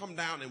angel would come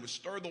down and would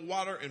stir the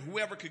water, and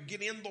whoever could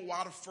get in the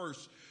water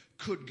first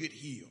could get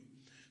healed.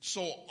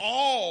 So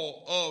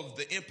all of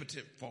the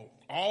impotent folk,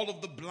 all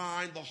of the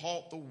blind, the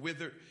halt, the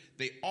withered,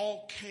 they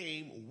all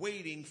came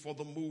waiting for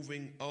the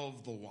moving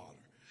of the water.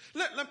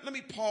 Let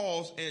me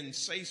pause and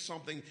say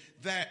something,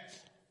 that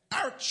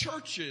our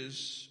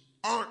churches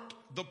aren't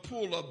the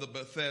pool of the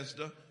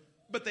Bethesda,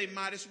 but they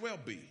might as well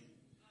be.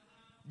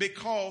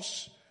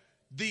 Because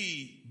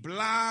the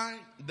blind,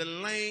 the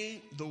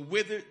lame, the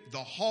withered, the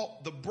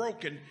halt, the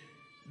broken,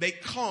 they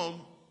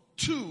come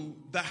to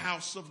the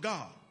house of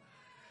God.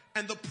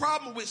 And the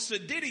problem with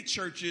Sadiddy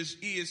churches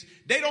is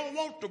they don't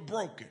want the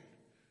broken.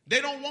 They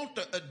don't want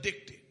the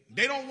addicted.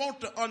 They don't want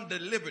the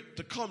undelivered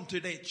to come to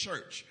their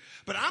church.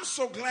 But I'm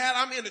so glad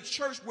I'm in a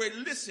church where,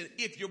 listen,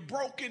 if you're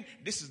broken,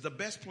 this is the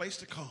best place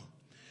to come.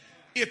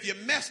 If you're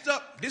messed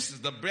up, this is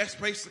the best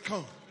place to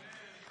come.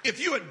 If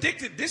you're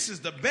addicted, this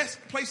is the best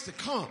place to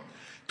come.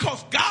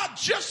 Because God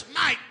just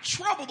might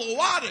trouble the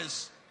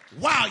waters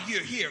while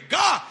you're here.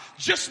 God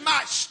just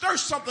might stir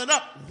something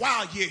up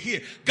while you're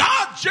here.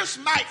 God just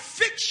might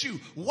fix you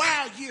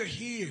while you're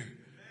here.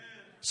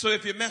 So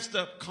if you're messed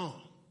up, come.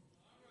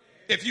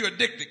 If you're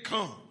addicted,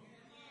 come.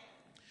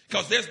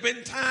 Because there's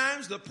been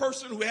times the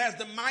person who has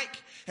the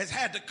mic has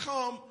had to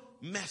come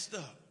messed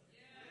up.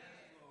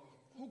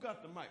 Who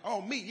got the mic?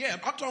 Oh, me. Yeah, I'm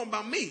talking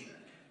about me.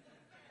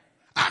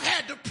 I've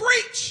had to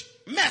preach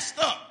messed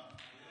up.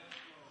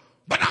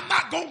 But I'm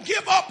not going to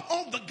give up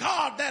on the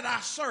God that I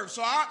serve.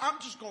 So I'm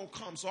just going to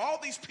come. So all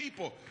these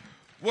people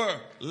were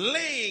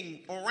laying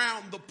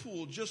around the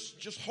pool,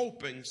 just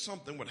hoping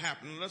something would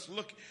happen. Let's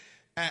look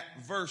at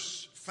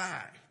verse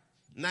 5.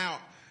 Now,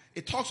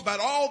 it talks about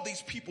all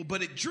these people,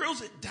 but it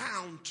drills it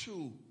down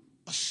to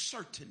a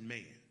certain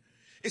man.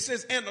 It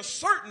says, and a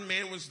certain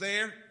man was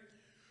there,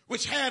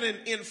 which had an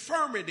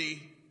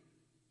infirmity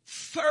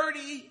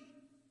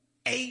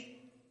 38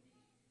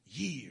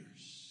 years.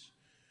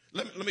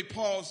 Let me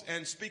pause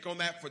and speak on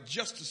that for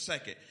just a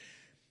second.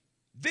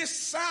 This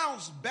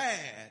sounds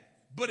bad,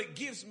 but it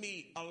gives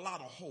me a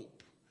lot of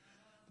hope.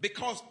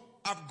 Because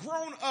I've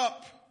grown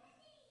up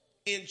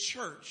in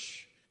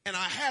church and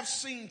I have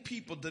seen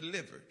people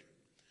delivered.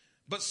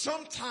 But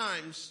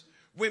sometimes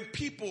when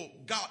people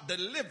got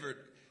delivered,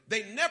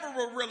 they never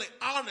were really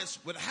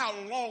honest with how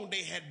long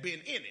they had been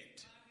in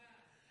it.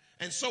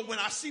 And so when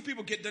I see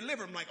people get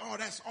delivered, I'm like, oh,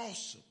 that's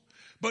awesome.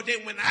 But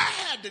then when I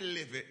had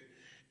delivered,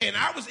 and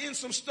I was in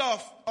some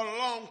stuff a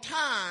long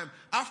time,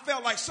 I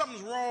felt like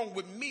something's wrong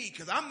with me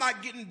because I'm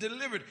not getting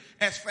delivered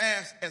as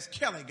fast as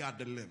Kelly got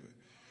delivered.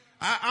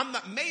 I'm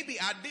not, maybe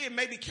I did,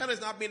 maybe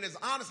Kelly's not being as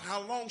honest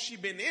how long she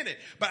been in it,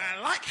 but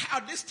I like how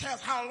this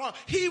tells how long.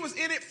 He was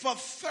in it for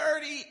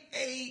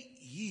 38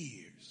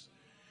 years.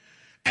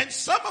 And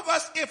some of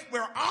us, if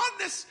we're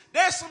honest,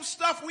 there's some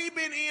stuff we've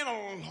been in a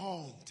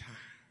long time.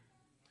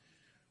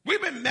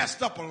 We've been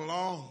messed up a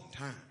long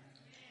time.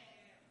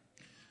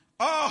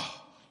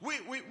 Oh,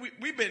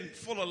 we've been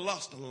full of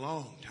lust a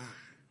long time.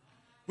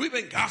 We've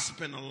been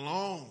gossiping a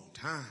long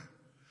time.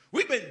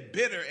 We've been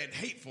bitter and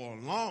hateful a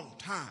long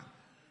time.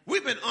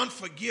 We've been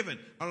unforgiving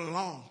a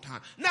long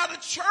time. Now the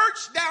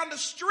church down the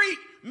street,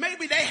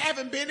 maybe they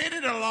haven't been in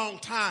it a long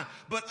time.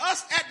 But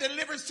us at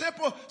Deliverance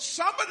Temple,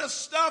 some of the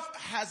stuff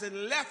hasn't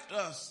left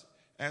us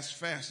as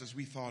fast as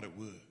we thought it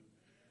would.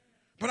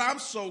 But I'm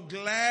so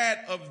glad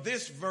of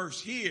this verse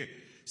here. It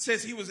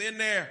says he was in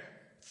there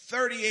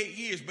 38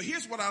 years. But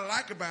here's what I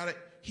like about it.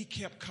 He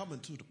kept coming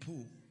to the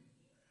pool.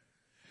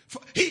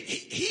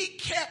 He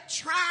kept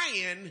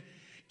trying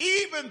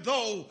even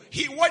though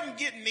he wasn't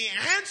getting the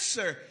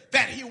answer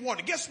that he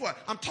wanted. Guess what?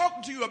 I'm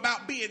talking to you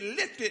about being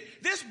lifted.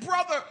 This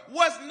brother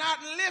was not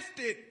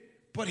lifted,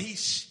 but he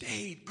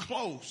stayed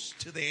close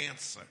to the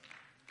answer.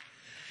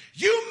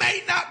 You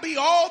may not be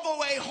all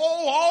the way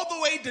whole, all the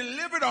way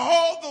delivered,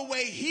 all the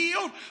way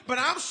healed, but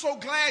I'm so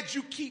glad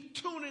you keep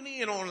tuning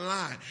in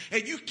online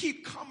and you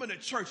keep coming to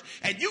church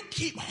and you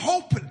keep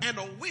hoping and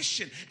a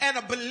wishing and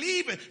a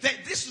believing that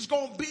this is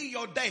going to be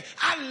your day.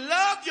 I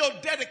love your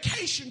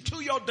dedication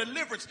to your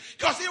deliverance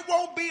because it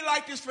won't be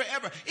like this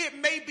forever.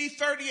 It may be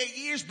 38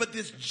 years, but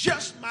this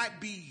just might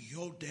be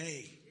your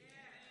day.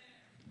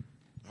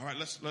 All right,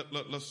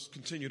 let's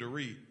continue to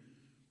read.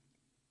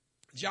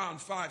 John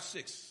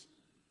 5:6.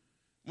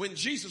 When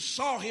Jesus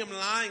saw him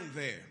lying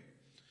there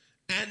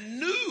and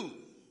knew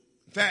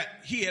that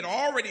he had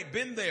already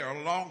been there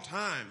a long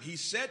time, he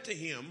said to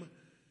him,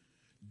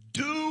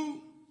 do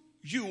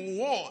you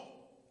want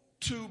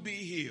to be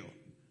healed?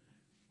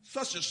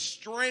 Such a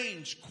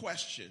strange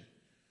question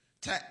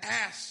to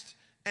ask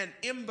an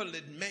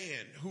invalid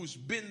man who's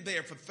been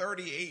there for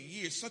 38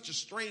 years. Such a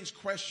strange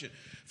question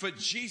for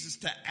Jesus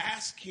to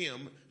ask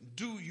him,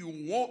 do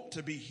you want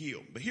to be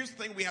healed? But here's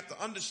the thing we have to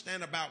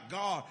understand about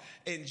God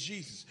and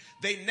Jesus.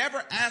 They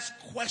never ask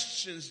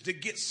questions to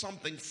get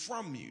something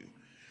from you.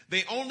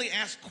 They only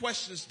ask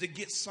questions to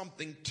get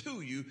something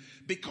to you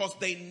because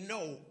they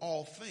know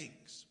all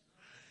things.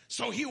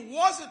 So he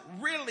wasn't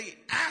really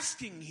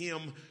asking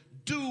him,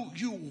 do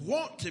you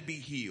want to be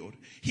healed?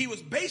 He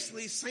was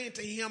basically saying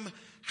to him,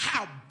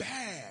 how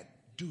bad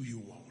do you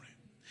want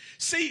it?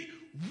 See,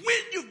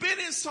 when you've been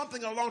in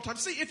something a long time,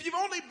 see, if you've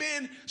only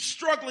been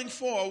struggling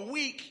for a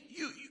week,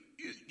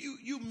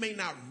 you may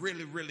not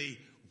really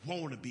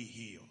want to be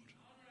healed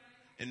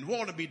and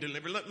want to be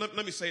delivered.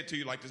 Let me say it to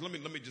you like this. Let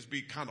me just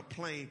be kind of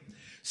plain.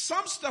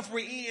 Some stuff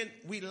we're in,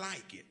 we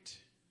like it.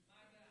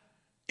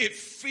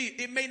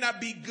 It may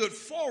not be good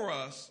for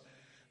us,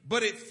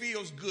 but it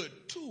feels good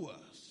to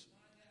us.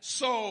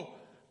 So,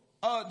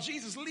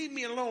 Jesus, leave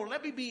me alone.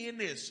 Let me be in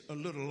this a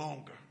little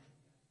longer.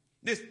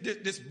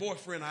 This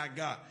boyfriend I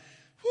got,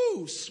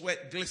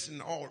 sweat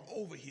glistening all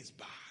over his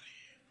body.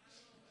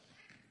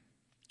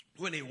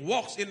 When he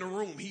walks in the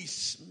room, he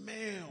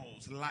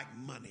smells like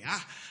money.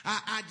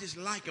 I just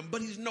like him,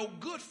 but he's no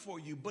good for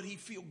you, but he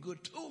feel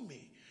good to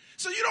me.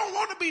 So you don't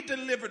want to be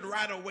delivered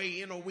right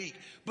away in a week.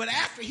 But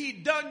after he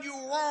done you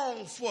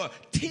wrong for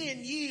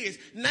 10 years,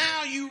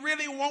 now you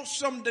really want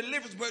some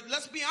deliverance. But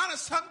let's be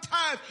honest,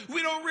 sometimes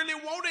we don't really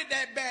want it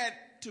that bad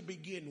to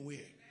begin with.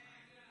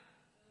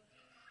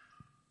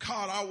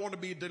 God, I want to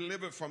be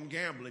delivered from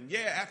gambling.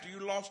 Yeah, after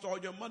you lost all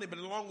your money, but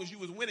as long as you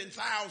was winning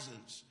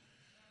thousands.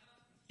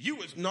 You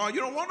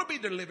don't want to be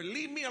delivered.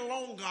 Leave me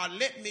alone, God.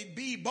 Let me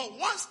be. But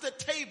once the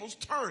tables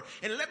turn,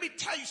 and let me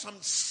tell you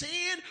something,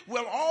 sin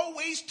will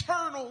always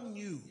turn on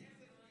you.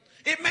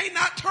 It may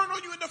not turn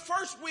on you in the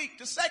first week,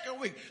 the second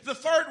week, the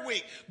third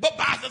week, but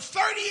by the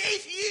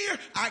 38th year,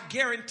 I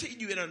guarantee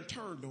you it done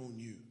turned on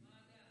you.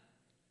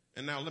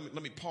 And now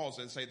let me pause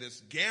and say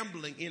this.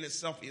 Gambling in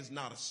itself is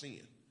not a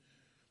sin,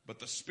 but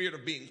the spirit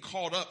of being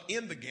caught up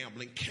in the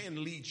gambling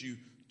can lead you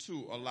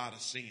to a lot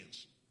of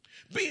sins.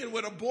 Being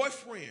with a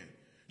boyfriend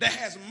that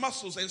has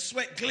muscles and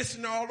sweat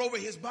glistening all over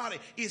his body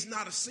is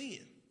not a sin.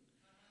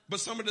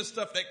 But some of the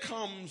stuff that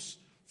comes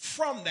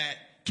from that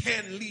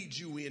can lead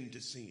you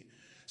into sin.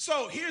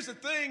 So here's the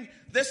thing.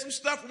 There's some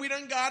stuff we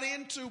done got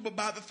into, but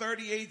by the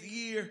 38th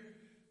year,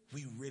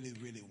 we really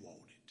want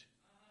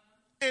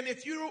it. And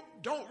if you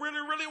don't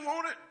really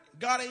want it,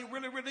 God ain't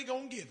really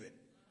going to give it.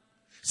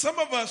 Some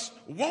of us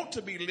want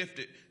to be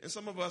lifted, and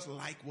some of us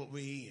like what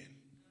we're in.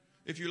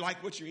 If you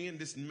like what you're in,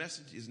 this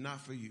message is not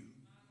for you.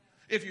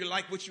 If you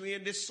like what you're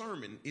in, this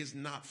sermon is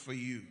not for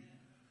you.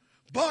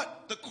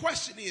 But the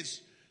question is,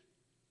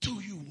 do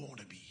you want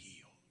to be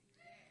healed?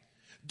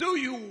 Do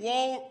you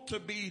want to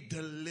be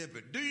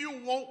delivered? Do you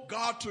want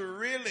God to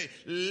really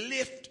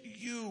lift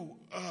you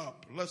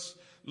up? Let's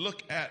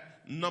look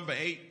at number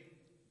 8.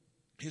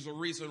 Here's a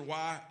reason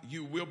why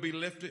you will be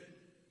lifted.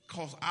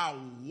 Because I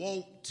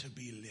want to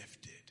be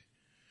lifted.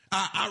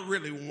 I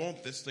really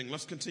want this thing.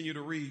 Let's continue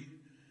to read.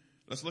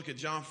 Let's look at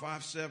John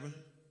 5:7.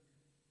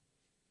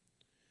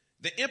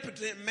 The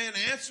impotent man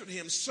answered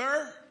him,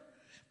 Sir,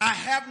 I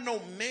have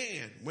no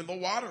man when the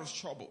water is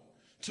troubled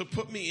to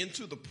put me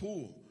into the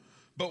pool.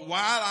 But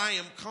while I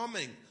am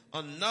coming,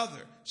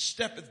 another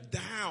steppeth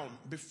down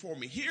before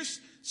me. Here's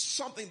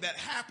something that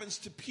happens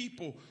to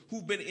people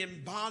who've been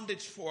in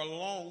bondage for a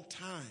long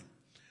time.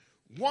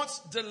 Once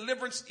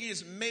deliverance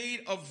is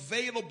made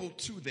available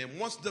to them,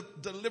 once the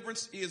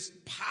deliverance is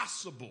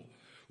possible,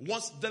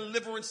 once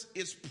deliverance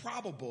is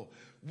probable,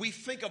 we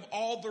think of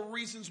all the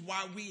reasons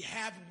why we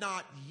have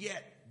not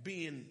yet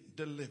been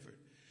delivered.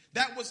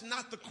 That was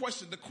not the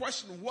question. The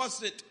question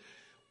wasn't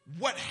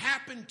what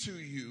happened to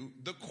you.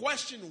 The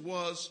question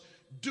was,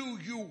 do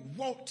you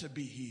want to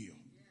be healed?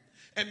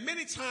 And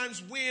many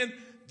times when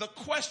the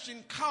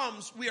question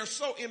comes, we are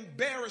so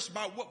embarrassed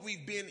by what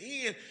we've been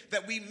in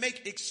that we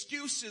make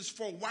excuses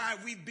for why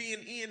we've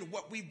been in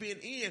what we've been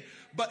in.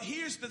 But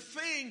here's the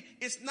thing.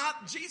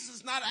 Jesus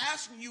is not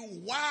asking you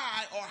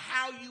why or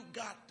how you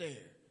got there.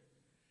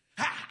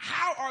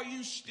 How are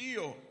you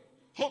still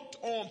hooked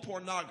on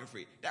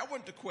pornography? That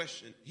wasn't the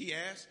question he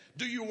asked.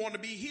 Do you want to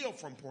be healed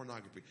from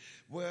pornography?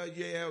 Well,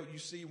 yeah, you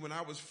see, when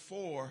I was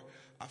 4,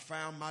 I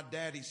found my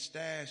daddy's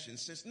stash. And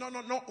since, no,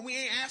 we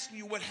ain't asking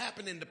you what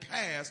happened in the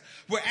past.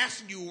 We're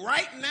asking you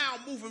right now,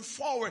 moving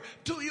forward,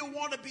 do you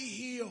want to be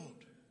healed?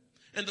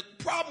 And the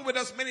problem with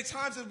us many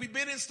times is we've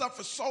been in stuff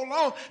for so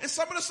long, and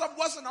some of the stuff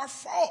wasn't our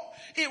fault.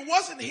 It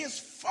wasn't his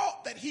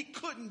fault that he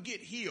couldn't get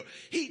healed.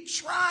 He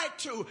tried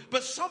to,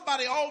 but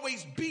somebody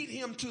always beat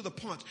him to the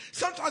punch.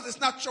 Sometimes it's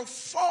not your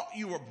fault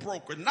you were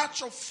broken, not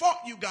your fault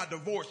you got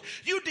divorced.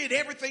 You did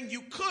everything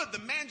you could. The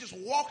man just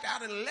walked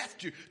out and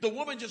left you. The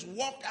woman just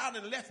walked out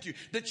and left you.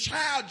 The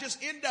child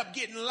just ended up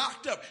getting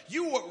locked up.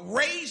 You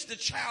raised the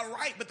child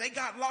right, but they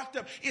got locked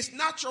up. It's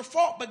not your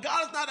fault, but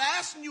God is not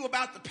asking you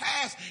about the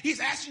past. He's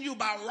asking you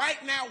about right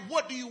now.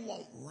 What do you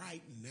want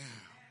right now?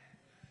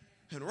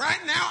 And right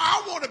now,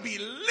 I want to be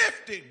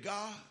lifted,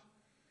 God,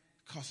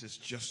 because it's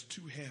just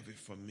too heavy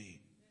for me.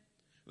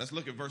 Let's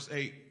look at verse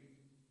 8.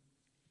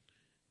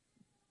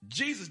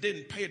 Jesus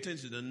didn't pay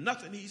attention to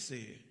nothing he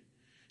said.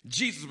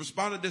 Jesus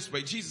responded this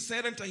way. Jesus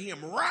said unto him,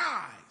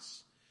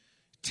 Rise,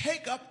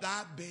 take up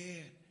thy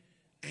bed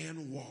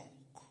and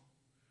walk.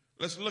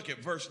 Let's look at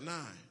verse 9.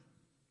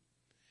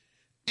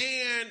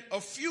 And a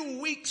few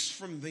weeks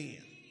from then,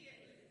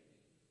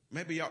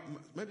 maybe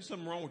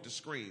something wrong with the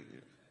screen.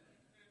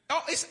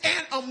 Oh,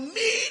 and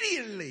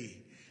immediately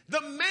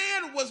The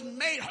man was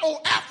made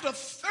whole after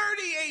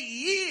 38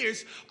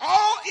 years.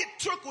 All it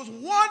took was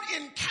one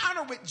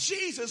encounter with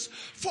Jesus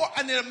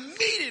and then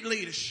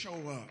immediately to show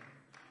up.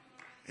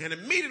 And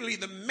immediately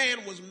the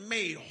man was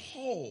made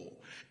whole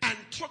and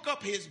took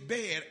up his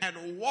bed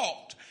and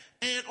walked.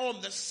 And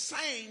on the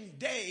same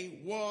day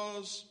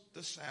was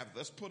the Sabbath.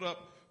 Let's put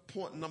up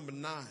point number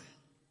 9.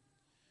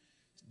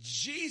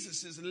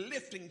 Jesus'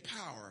 lifting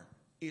power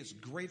is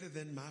greater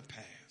than my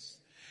past.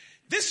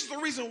 This is the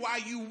reason why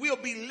you will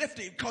be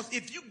lifted, because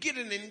if you get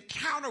an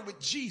encounter with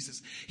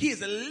Jesus, his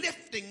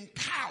lifting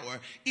power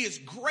is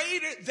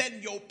greater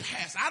than your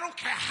past. I don't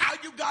care how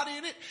you got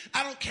in it.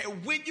 I don't care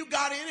when you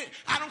got in it.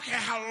 I don't care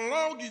how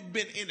long you've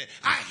been in it.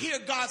 I hear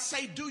God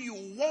say, do you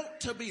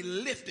want to be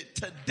lifted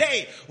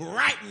today,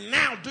 right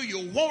now? Do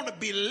you want to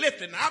be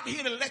lifted? And I'm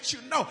here to let you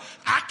know,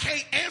 I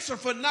can't answer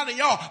for none of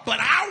y'all, but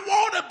I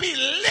want to be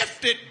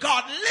lifted.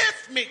 God,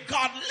 lift me.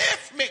 God,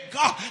 lift me.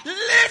 God,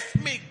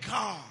 lift me,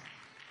 God.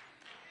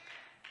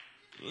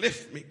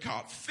 Lift me,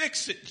 God.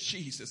 Fix it,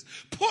 Jesus.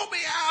 Pull me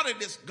out of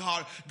this,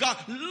 God. God,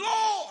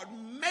 Lord,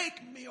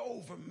 make me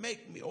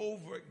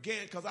over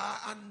again, because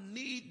I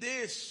need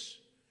this.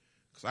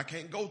 Because I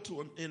can't go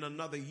in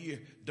another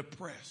year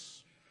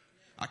depressed.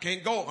 I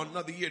can't go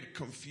another year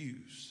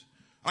confused.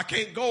 I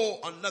can't go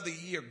another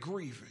year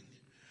grieving.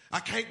 I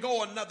can't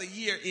go another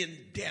year in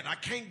debt. I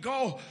can't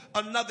go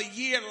another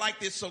year like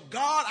this. So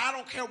God, I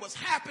don't care what's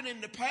happened in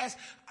the past.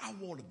 I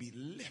want to be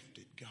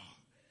lifted, God.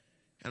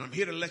 And I'm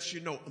here to let you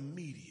know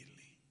immediately.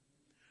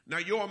 Now,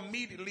 your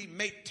immediately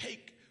may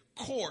take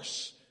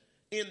course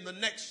in the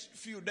next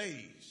few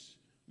days.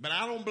 But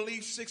I don't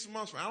believe 6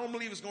 months. I don't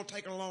believe it's going to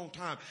take a long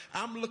time.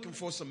 I'm looking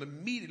for some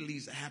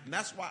immediatelies to happen.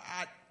 That's why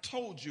I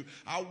told you,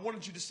 I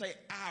wanted you to say,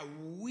 I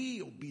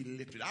will be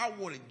lifted. I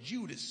wanted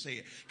you to say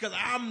it, because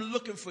I'm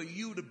looking for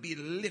you to be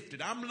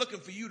lifted. I'm looking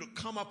for you to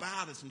come up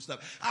out of some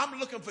stuff. I'm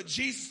looking for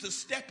Jesus to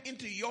step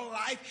into your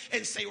life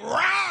and say,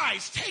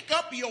 rise, take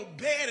up your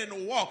bed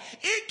and walk.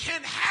 It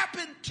can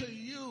happen to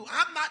you.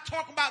 I'm not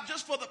talking about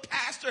just for the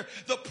pastor,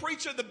 the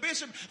preacher, the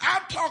bishop.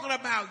 I'm talking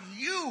about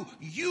you.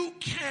 You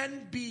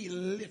can be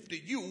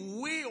lifted. You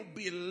will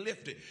be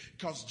lifted,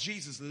 because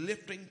Jesus'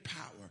 lifting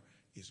power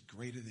is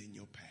greater than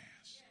your past.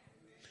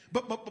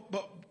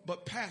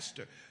 But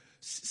pastor,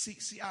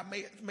 see, I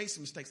made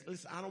some mistakes.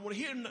 Listen, I don't want to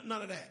hear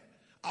none of that.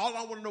 All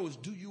I want to know is,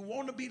 do you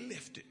want to be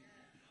lifted?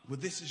 Well,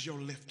 this is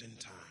your lifting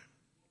time.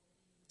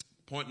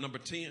 Point number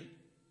 10.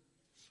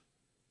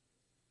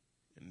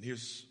 And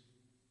here's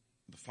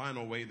the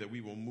final way that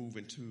we will move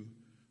into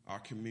our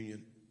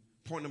communion.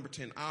 Point number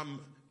 10. I'm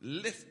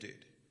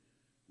lifted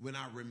when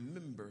I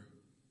remember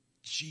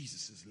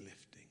Jesus' lifting.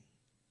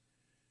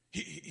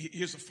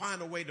 Here's a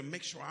final way to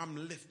make sure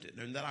I'm lifted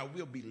and that I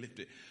will be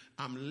lifted.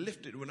 I'm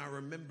lifted when I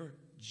remember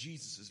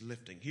Jesus'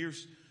 lifting.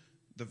 Here's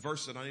the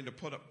verse that I need to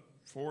put up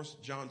for us,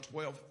 John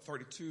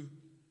 12:32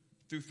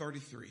 through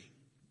 33.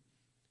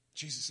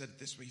 Jesus said it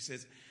this way. He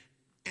says,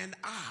 and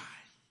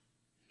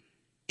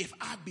if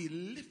I be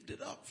lifted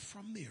up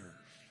from the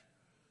earth,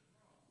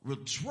 will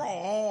draw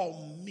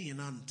all men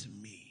unto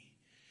me.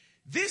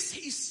 This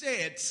he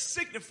said,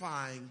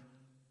 signifying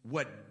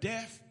what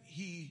death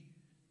he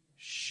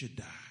should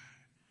die.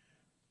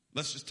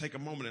 Let's just take a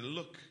moment and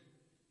look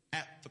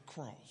at the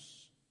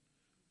cross.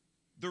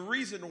 The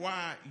reason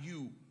why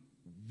you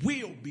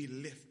will be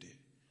lifted,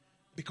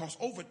 because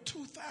over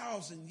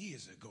 2,000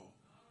 years ago,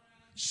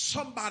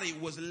 somebody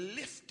was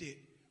lifted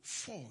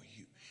for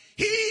you.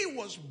 He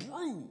was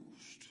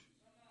bruised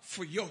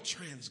for your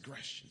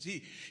transgressions.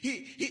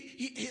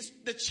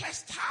 The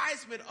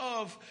chastisement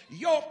of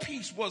your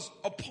peace was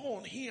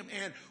upon him,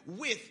 and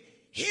with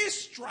his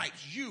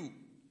stripes you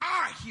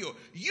are healed.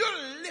 You're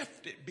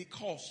lifted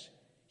because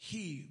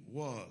he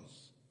was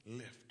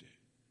lifted.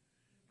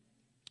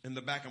 In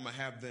the back, I'm going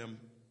to have them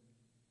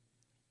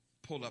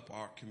pull up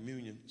our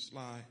communion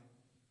slide.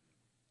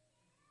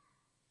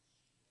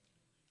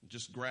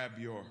 Just grab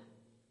your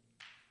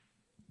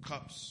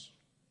cups.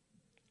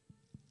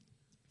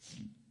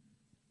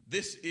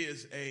 This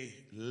is a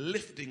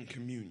lifting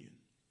communion.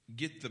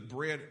 Get the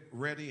bread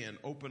ready and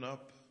open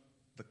up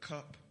the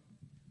cup.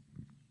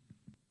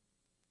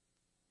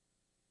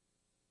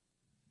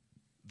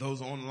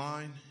 Those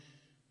online,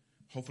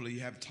 hopefully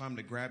you have time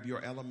to grab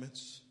your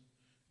elements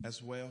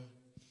as well.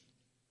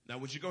 Now,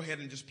 would you go ahead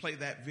and just play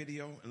that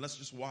video and let's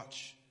just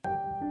watch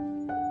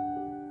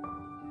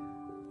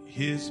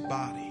his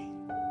body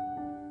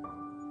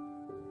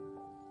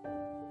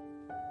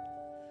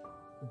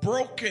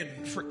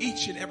broken for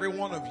each and every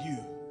one of you.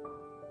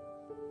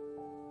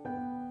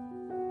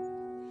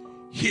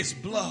 His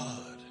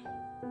blood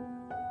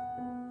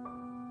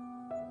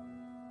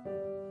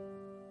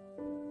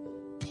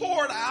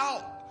poured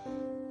out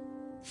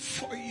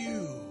for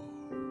you.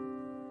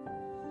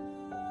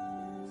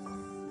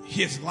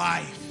 His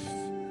life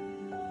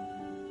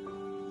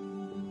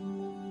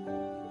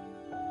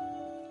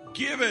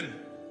given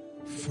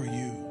for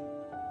you.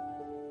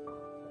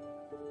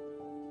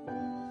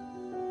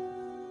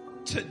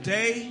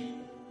 Today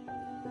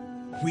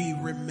we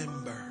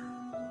remember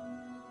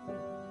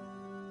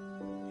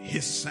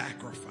his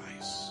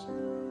sacrifice.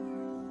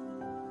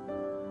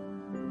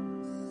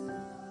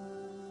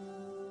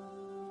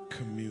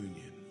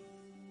 Communion.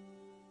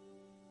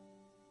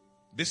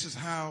 This is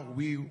how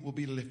we will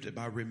be lifted,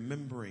 by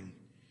remembering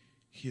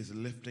his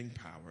lifting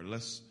power.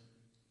 Let's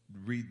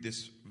read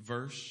this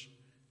verse,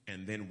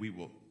 and then we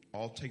will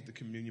all take the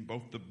communion,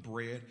 both the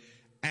bread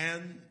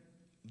and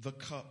the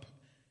cup,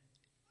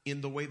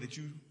 in the way that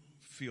you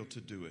feel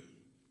to do it.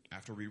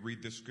 After we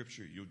read this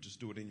scripture, you'll just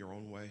do it in your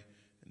own way,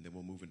 and then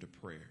we'll move into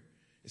prayer.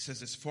 It says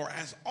this: for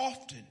as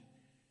often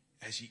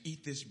as you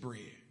eat this bread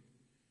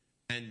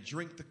and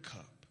drink the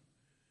cup,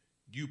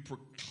 you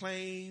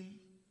proclaim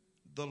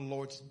the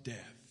Lord's death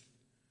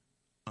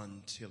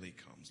until he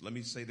comes. Let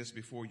me say this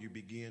before you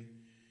begin.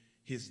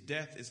 His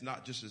death is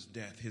not just his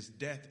death. His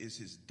death is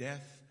his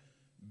death,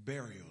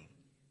 burial,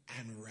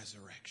 and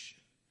resurrection.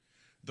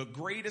 The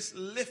greatest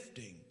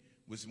lifting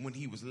was when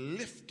he was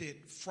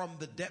lifted from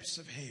the depths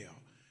of hell,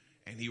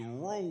 and he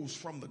rose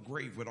from the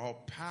grave with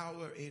all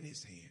power in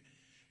his hand.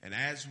 And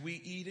as we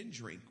eat and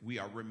drink, we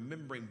are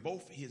remembering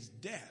both his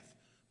death,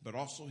 but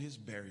also his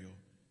burial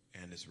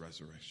and his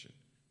resurrection.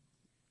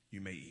 You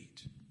may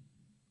eat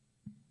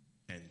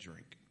and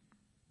drink.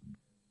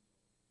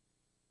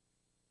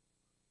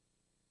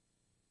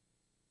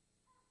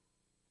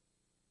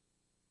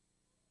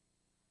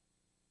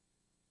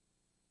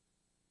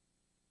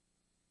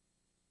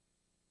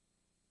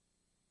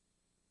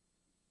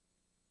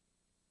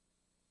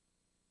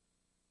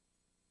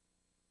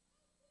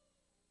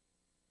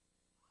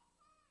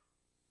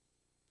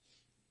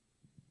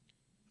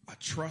 I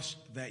trust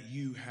that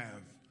you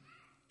have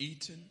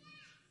eaten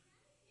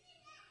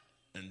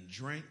and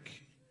drank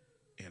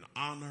in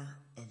honor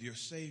of your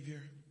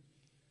Savior.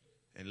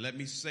 And let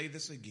me say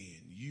this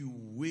again: you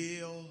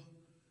will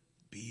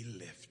be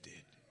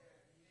lifted.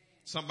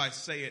 Somebody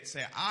say it.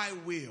 Say, I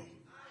will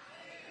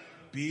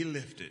be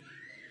lifted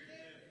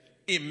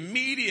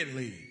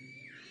immediately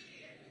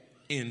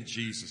in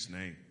Jesus'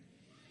 name.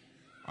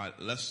 All right,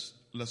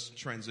 let's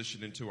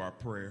transition into our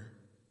prayer.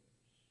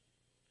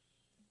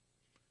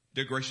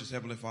 Dear gracious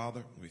Heavenly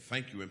Father, we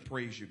thank you and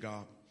praise you,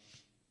 God.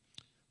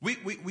 We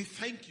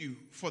thank you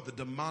for the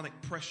demonic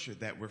pressure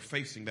that we're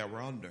facing, that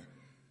we're under,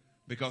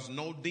 because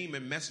no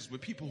demon messes with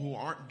people who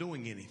aren't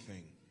doing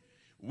anything.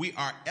 We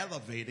are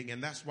elevating,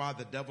 and that's why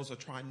the devils are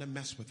trying to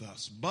mess with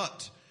us.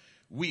 But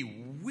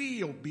we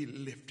will be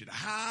lifted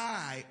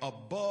high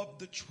above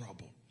the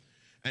trouble.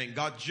 And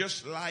God,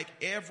 just like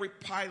every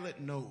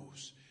pilot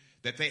knows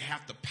that they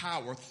have to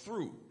power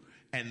through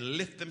and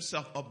lift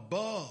themselves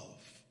above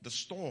the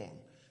storm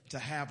to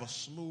have a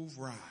smooth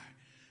ride.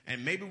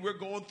 And maybe we're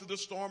going through the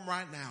storm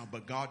right now,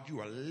 but God, you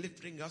are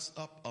lifting us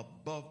up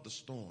above the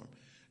storm.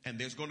 And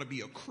there's going to be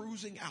a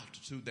cruising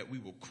altitude that we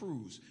will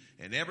cruise,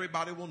 and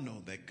everybody will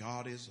know that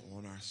God is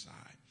on our side.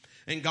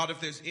 And God, if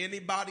there's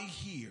anybody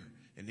here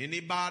and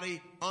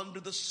anybody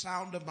under the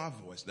sound of my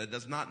voice that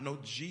does not know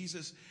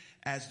Jesus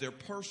as their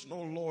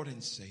personal Lord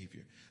and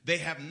Savior, they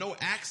have no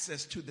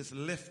access to this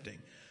lifting.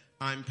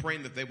 I'm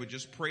praying that they would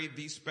just pray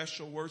these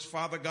special words.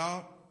 Father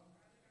God,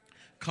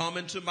 come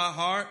into my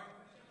heart,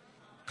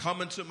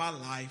 come into my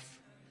life,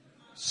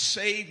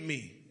 save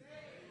me,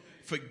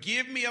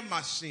 forgive me of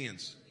my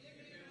sins,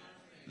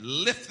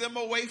 lift them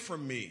away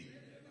from me,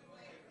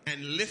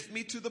 and lift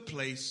me to the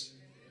place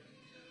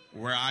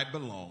where I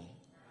belong.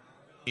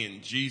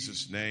 In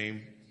Jesus'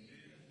 name,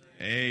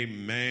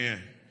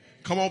 amen.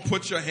 Come on,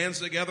 put your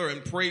hands together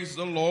and praise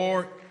the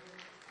Lord.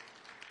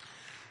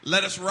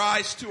 Let us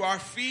rise to our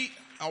feet.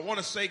 I want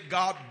to say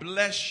God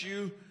bless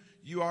you.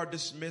 You are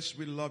dismissed.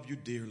 We love you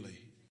dearly.